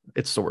because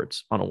it's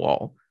swords on a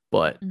wall,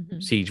 but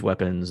siege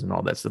weapons and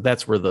all that. So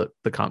that's where the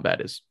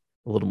combat is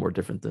a little more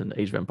different than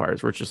Age of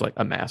Empires, where it's just like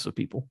a mass of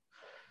people.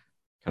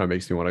 Kind of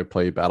makes me want to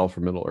play Battle for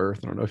Middle Earth.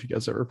 I don't know if you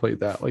guys ever played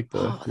that, like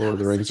the Lord of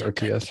the Rings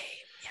RTS.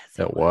 Yes,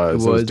 it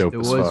was dope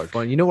as fuck.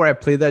 Fun. You know where I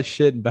played that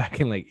shit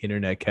back in like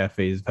internet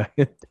cafes back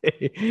in the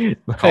day.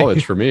 Like,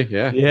 college for me,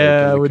 yeah,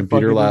 yeah, like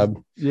computer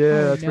lab.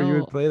 Yeah, that's where you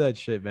would play that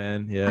shit,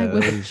 man. Yeah,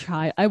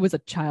 I was a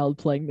child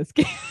playing this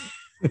game.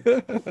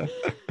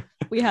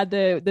 We had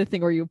the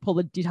thing where you'd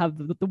have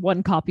the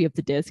one copy of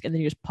the disc, and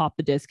then you just pop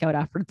the disc out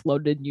after it's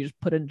loaded, and you just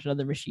put it into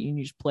another machine.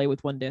 You just play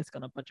with one disc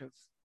on a bunch of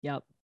yeah.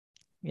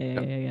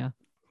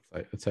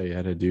 That's how you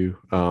had to do.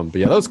 But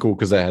yeah, that was cool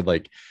because I had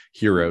like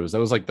heroes. That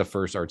was like the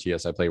first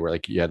RTS I played where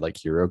like you had like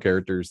hero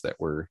characters that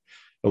were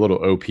a little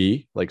OP.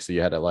 Like, so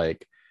you had to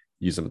like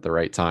use them at the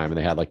right time, and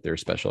they had like their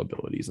special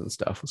abilities and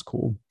stuff. It was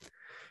cool.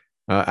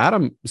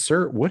 Adam,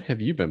 sir, what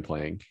have you been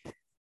playing?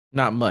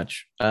 Not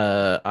much.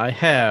 So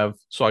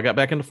I got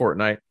back into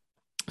Fortnite,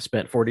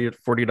 spent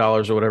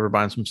 $40 or whatever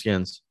buying some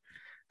skins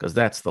because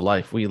that's the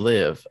life we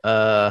live.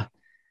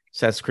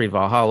 Assassin's Creed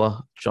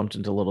Valhalla, jumped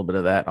into a little bit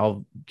of that.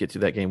 I'll get to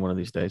that game one of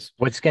these days.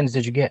 What skins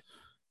did you get?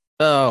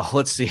 Oh,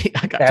 let's see.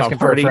 I got Tom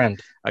Hardy.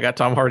 I got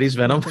Tom Hardy's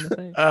Venom.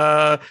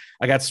 I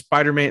got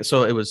Spider-Man.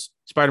 So it was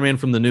Spider-Man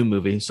from the new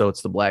movie. So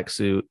it's the black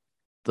suit,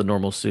 the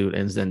normal suit,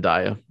 and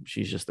Zendaya.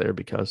 She's just there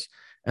because.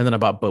 And then I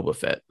bought Boba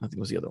Fett. I think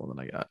was the other one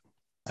that I got.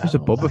 There's a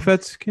Boba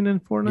Fett skin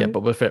in Fortnite? Yeah,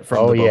 Boba Fett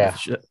from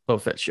the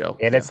Boba Fett show.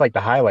 Yeah, that's like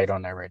the highlight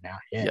on there right now.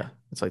 Yeah,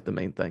 it's like the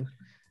main thing.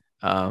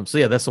 So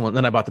yeah, that's the one.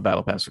 Then I bought the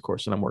Battle Pass, of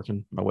course, and I'm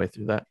working my way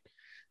through that.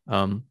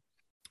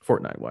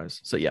 Fortnite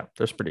wise. So yeah,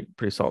 there's pretty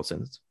solid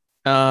skins.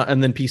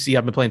 And then PC,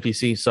 I've been playing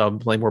PC, so I've been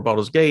playing more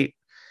Baldur's Gate.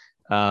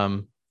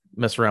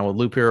 Mess around with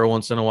Loop Hero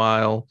once in a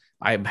while.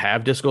 I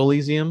have Disco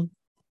Elysium.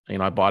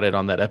 I bought it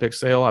on that Epic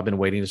sale. I've been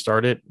waiting to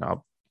start it.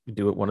 I'll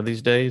do it one of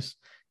these days.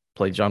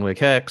 Play John Wick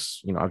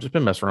Hex. I've just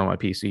been messing around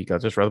with my PC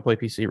because I just rather play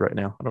PC right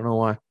now. I don't know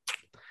why.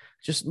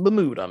 Just the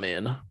mood I'm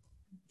in.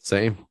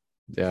 Same.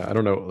 Yeah, I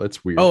don't know.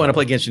 That's weird. Oh, and I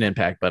played Genshin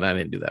Impact, but I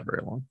didn't do that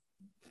very long.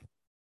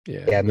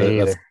 Yeah,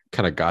 that's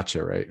kind of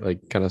gotcha, right?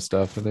 Like kind of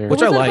stuff in there.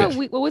 Which I like.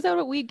 What was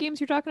that Weed games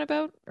you're talking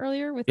about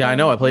earlier? I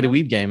know. I played a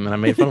Weed game and I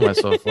made fun of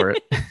myself for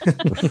it.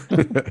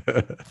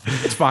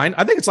 It's fine.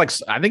 I think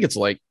it's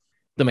like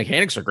the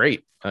mechanics are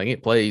great. I think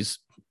it plays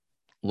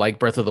like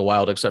Breath of the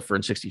Wild, except for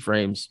in 60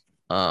 frames.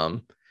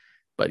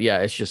 But yeah,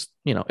 it's just,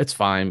 it's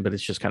fine, but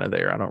it's just kind of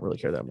there. I don't really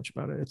care that much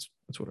about it.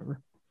 It's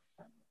whatever.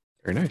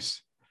 Very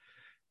nice.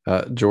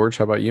 George,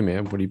 how about you,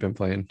 man? What have you been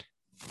playing?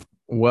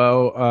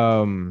 Well,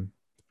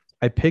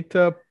 I picked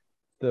up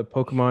the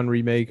Pokemon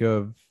remake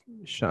of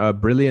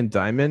Brilliant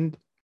Diamond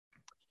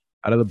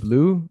out of the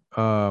blue.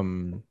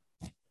 And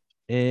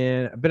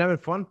I've been having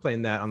fun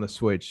playing that on the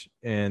Switch.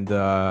 And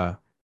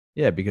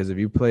because if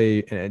you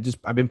play,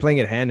 I've been playing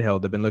it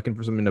handheld. I've been looking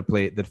for something to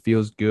play that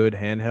feels good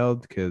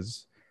handheld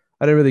because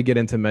I didn't really get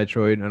into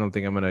Metroid. I don't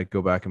think I'm gonna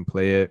go back and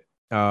play it.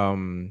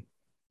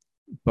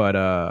 But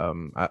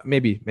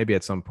maybe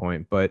at some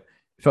point. But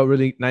it felt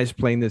really nice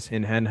playing this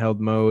in handheld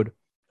mode.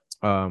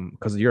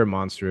 Because you're a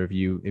monster if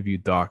you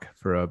dock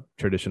for a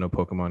traditional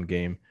Pokemon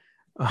game.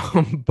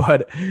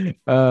 But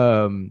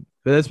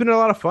it's been a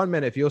lot of fun,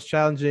 man. It feels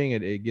challenging.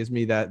 It gives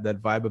me that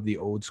vibe of the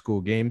old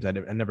school games. I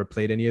never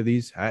played any of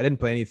these. I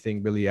didn't play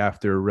anything really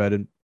after Red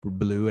and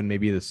Blue and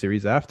maybe the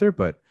series after,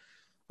 but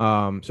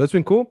so it's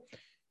been cool.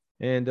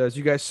 And as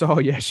you guys saw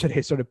yesterday,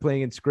 I started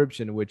playing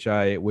Inscription, which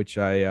I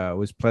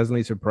was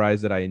pleasantly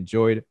surprised that I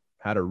enjoyed.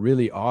 Had a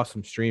really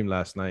awesome stream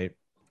last night.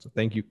 So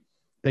thank you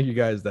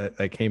guys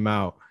that came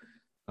out.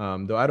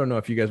 Though I don't know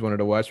if you guys wanted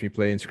to watch me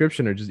play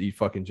Inscription or just eat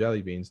fucking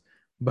jelly beans,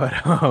 but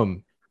a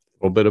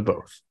little bit of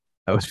both.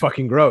 That was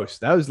fucking gross.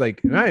 That was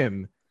like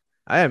I'm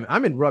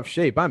in rough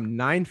shape. I'm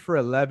 9 for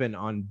 11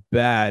 on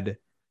bad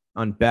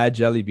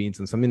jelly beans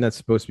and something that's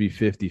supposed to be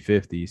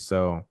 50-50.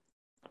 So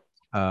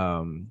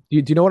do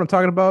you know what I'm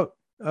talking about,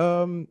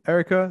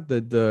 Erica?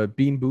 The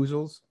Bean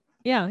Boozles?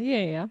 Yeah.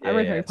 I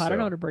read Harry Potter. I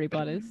know what a Birdie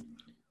Bot is.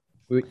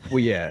 Well,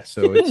 yeah.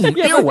 So it's Yeah, but,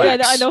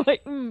 yeah, I Earwax. know,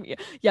 like,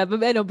 yeah,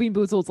 but I know Bean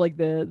Boozled's like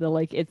the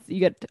like it's you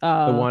get the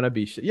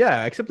wannabe shit.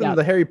 Yeah, except in yeah.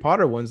 the Harry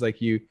Potter ones,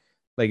 like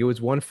it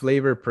was one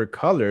flavor per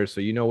color, so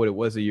you know what it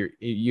was that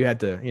you had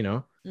to,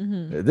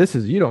 Mhm. this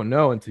is you don't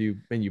know until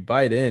you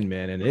bite in,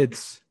 man, and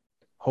it's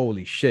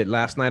holy shit.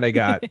 Last night I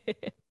got You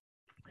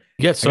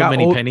get I so got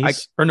many old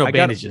pennies or no I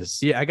got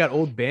bandages. yeah, I got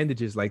old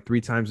bandages like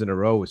 3 times in a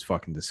row. It was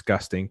fucking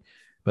disgusting.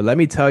 But let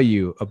me tell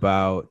you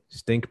about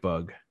stink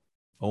bug.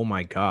 Oh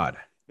my god.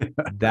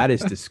 That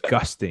is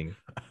disgusting.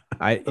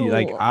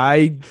 Oh.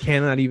 I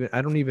cannot even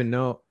I don't even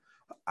know.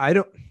 I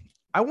don't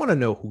I want to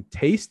know who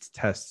taste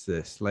tests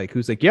this. Like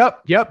who's like,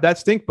 yep,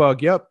 that's stink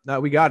bug. Yep, no,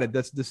 we got it.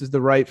 This is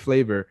the right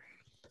flavor.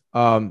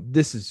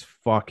 This is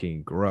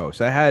fucking gross.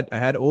 I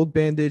had old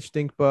bandage,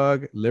 stink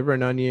bug, liver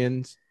and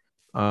onions,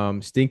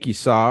 stinky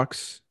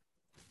socks.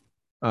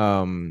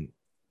 Um,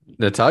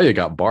 Natalia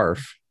got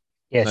barf.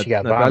 Yeah, she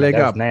got Natalia vomit. That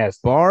was got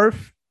nasty.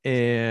 barf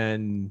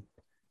and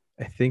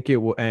I think it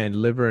will and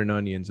liver and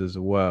onions as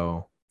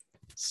well.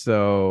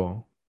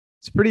 So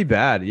it's pretty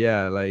bad.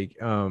 Yeah, like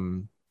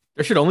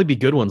There should only be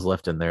good ones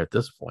left in there at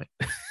this point.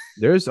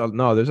 there's a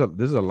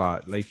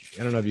lot. Like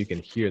I don't know if you can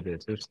hear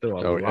this. There's still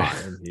a Oh, yeah.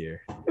 lot in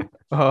here.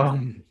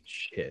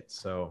 Shit.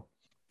 So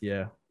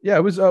yeah,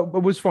 it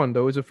was fun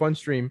though. It was a fun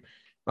stream.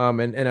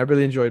 And I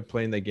really enjoyed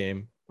playing the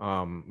game.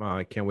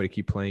 I can't wait to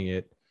keep playing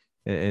it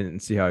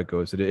and see how it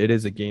goes. It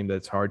is a game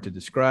that's hard to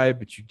describe,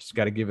 but you just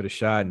got to give it a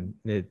shot, and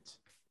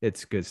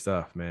it's good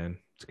stuff, man.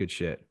 It's good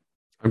shit.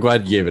 I'm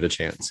glad you gave it a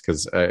chance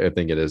because I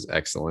think it is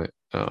excellent.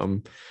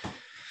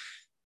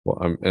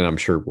 Well, I'm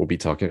sure we'll be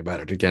talking about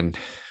it again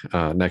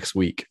next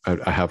week.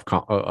 I have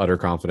utter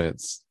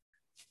confidence.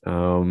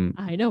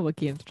 I know what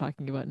games we're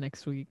talking about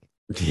next week.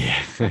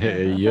 Yeah,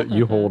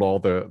 you hold all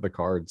the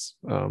cards.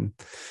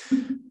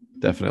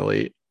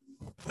 Definitely,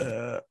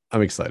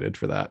 I'm excited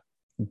for that.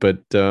 But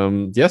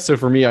yeah, so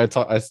for me, as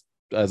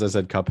I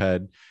said,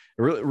 Cuphead.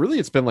 Really,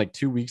 it's been like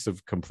 2 weeks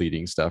of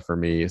completing stuff for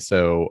me.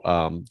 So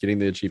getting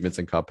the achievements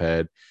in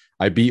Cuphead.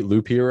 I beat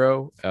Loop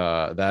Hero.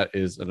 That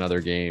is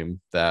another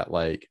game that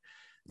like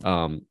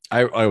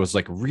I was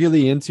like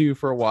really into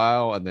for a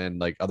while, and then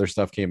like other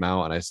stuff came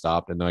out and I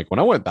stopped. And like when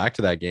I went back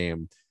to that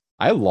game,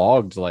 I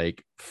logged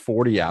like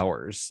 40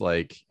 hours,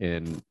 like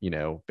in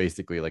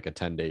basically like a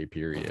 10-day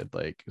period.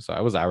 Like so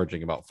I was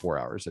averaging about 4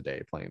 hours a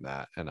day playing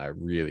that, and I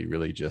really,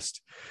 really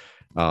just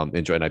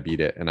enjoyed. And I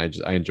beat it, and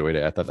I enjoyed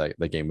it. I thought that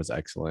the game was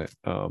excellent.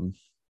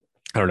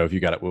 I don't know if you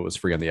got it. It was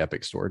free on the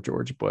Epic Store,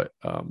 George, but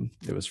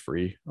it was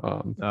free.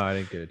 Oh, I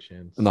didn't get a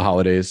chance in the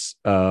holidays.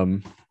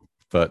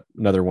 But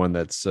another one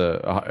that's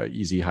a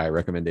easy high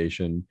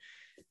recommendation.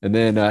 And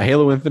then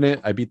Halo Infinite,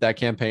 I beat that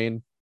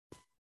campaign.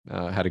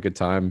 Had a good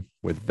time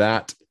with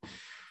that.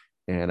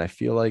 And I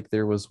feel like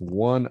there was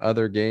one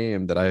other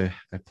game that I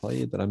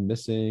played that I'm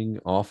missing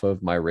off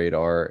of my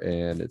radar,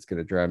 and it's going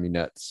to drive me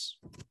nuts.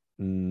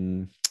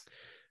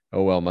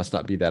 Oh, well, must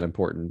not be that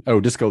important. Oh,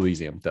 Disco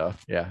Elysium, duh.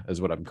 Yeah,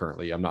 is what I'm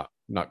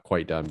not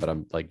quite done, but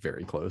I'm like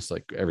very close.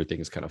 Like everything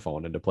is kind of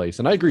falling into place.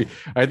 And I agree.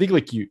 I think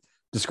like you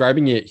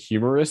describing it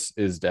humorous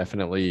is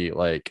definitely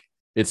like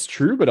it's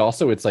true, but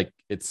also it's like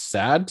it's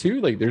sad too.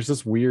 Like there's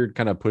this weird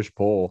kind of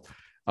push-pull.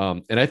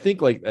 And I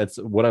think like that's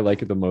what I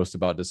like the most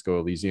about Disco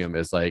Elysium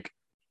is like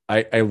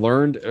I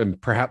learned,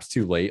 and perhaps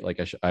too late, like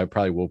I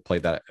probably will play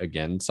that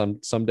again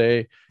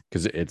someday,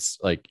 because it's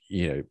like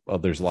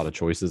there's a lot of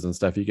choices and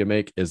stuff you can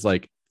make. Is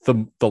like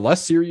the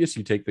less serious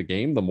you take the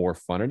game, the more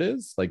fun it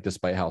is, like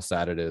despite how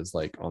sad it is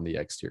like on the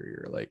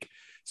exterior. Like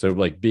so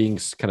like being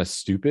kind of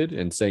stupid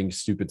and saying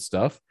stupid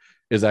stuff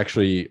is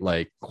actually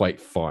like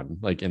quite fun,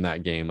 like in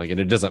that game, like, and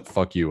it doesn't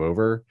fuck you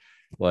over.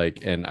 Like,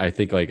 and I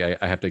think like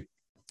I have to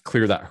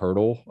clear that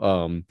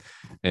hurdle.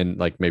 And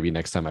like maybe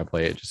next time I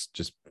play it,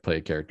 just play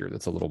a character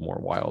that's a little more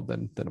wild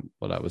than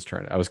what I was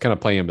kind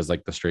of playing him as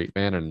like the straight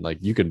man, and like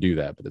you can do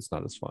that, but it's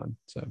not as fun.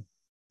 So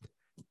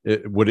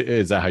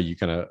is that how you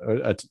kind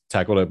of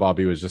tackled it,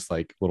 Bobby? Was just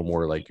like a little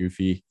more like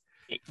goofy?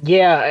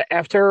 Yeah,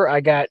 after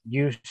I got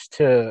used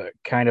to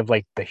kind of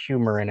like the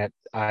humor in it,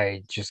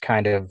 I just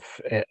kind of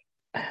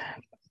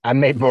I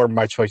made more of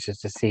my choices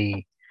to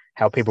see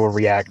how people would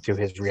react to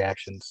his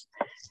reactions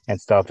and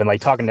stuff. And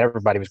like talking to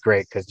everybody was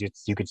great, because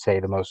you could say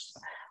the most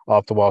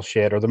off the wall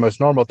shit or the most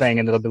normal thing,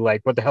 and they'll be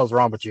like, "What the hell's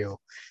wrong with you?"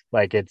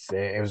 Like it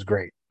was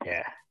great.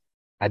 Yeah,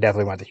 I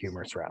definitely went the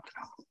humorous route.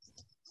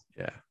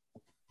 Yeah,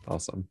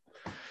 awesome.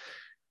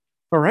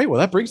 All right, well,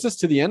 that brings us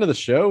to the end of the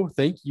show.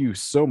 Thank you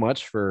so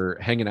much for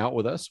hanging out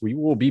with us. We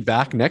will be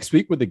back next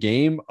week with the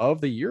Game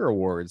of the Year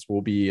awards.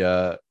 We'll be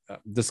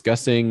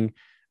discussing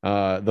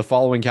the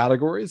following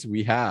categories.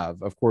 We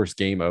have, of course,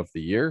 Game of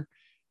the Year.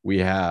 We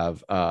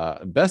have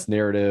Best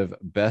Narrative,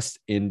 Best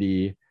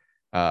Indie,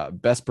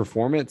 Best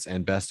Performance,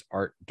 and Best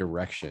Art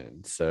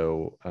Direction.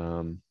 So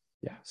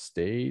yeah,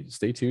 stay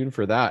tuned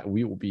for that.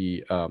 We will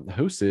be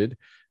hosted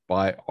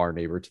by our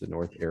neighbor to the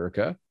north,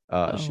 Erica.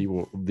 She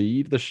will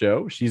lead the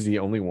show. She's the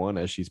only one,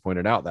 as she's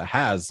pointed out, that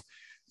has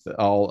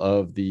all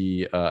of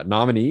the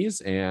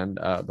nominees and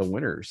the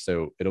winners.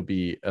 So it'll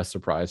be a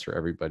surprise for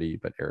everybody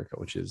but Erica,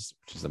 which is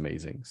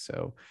amazing.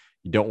 So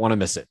you don't want to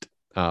miss it.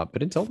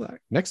 But until that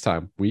next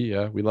time, we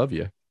love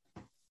you.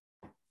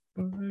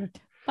 Bye.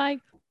 Bye.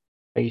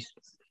 Peace.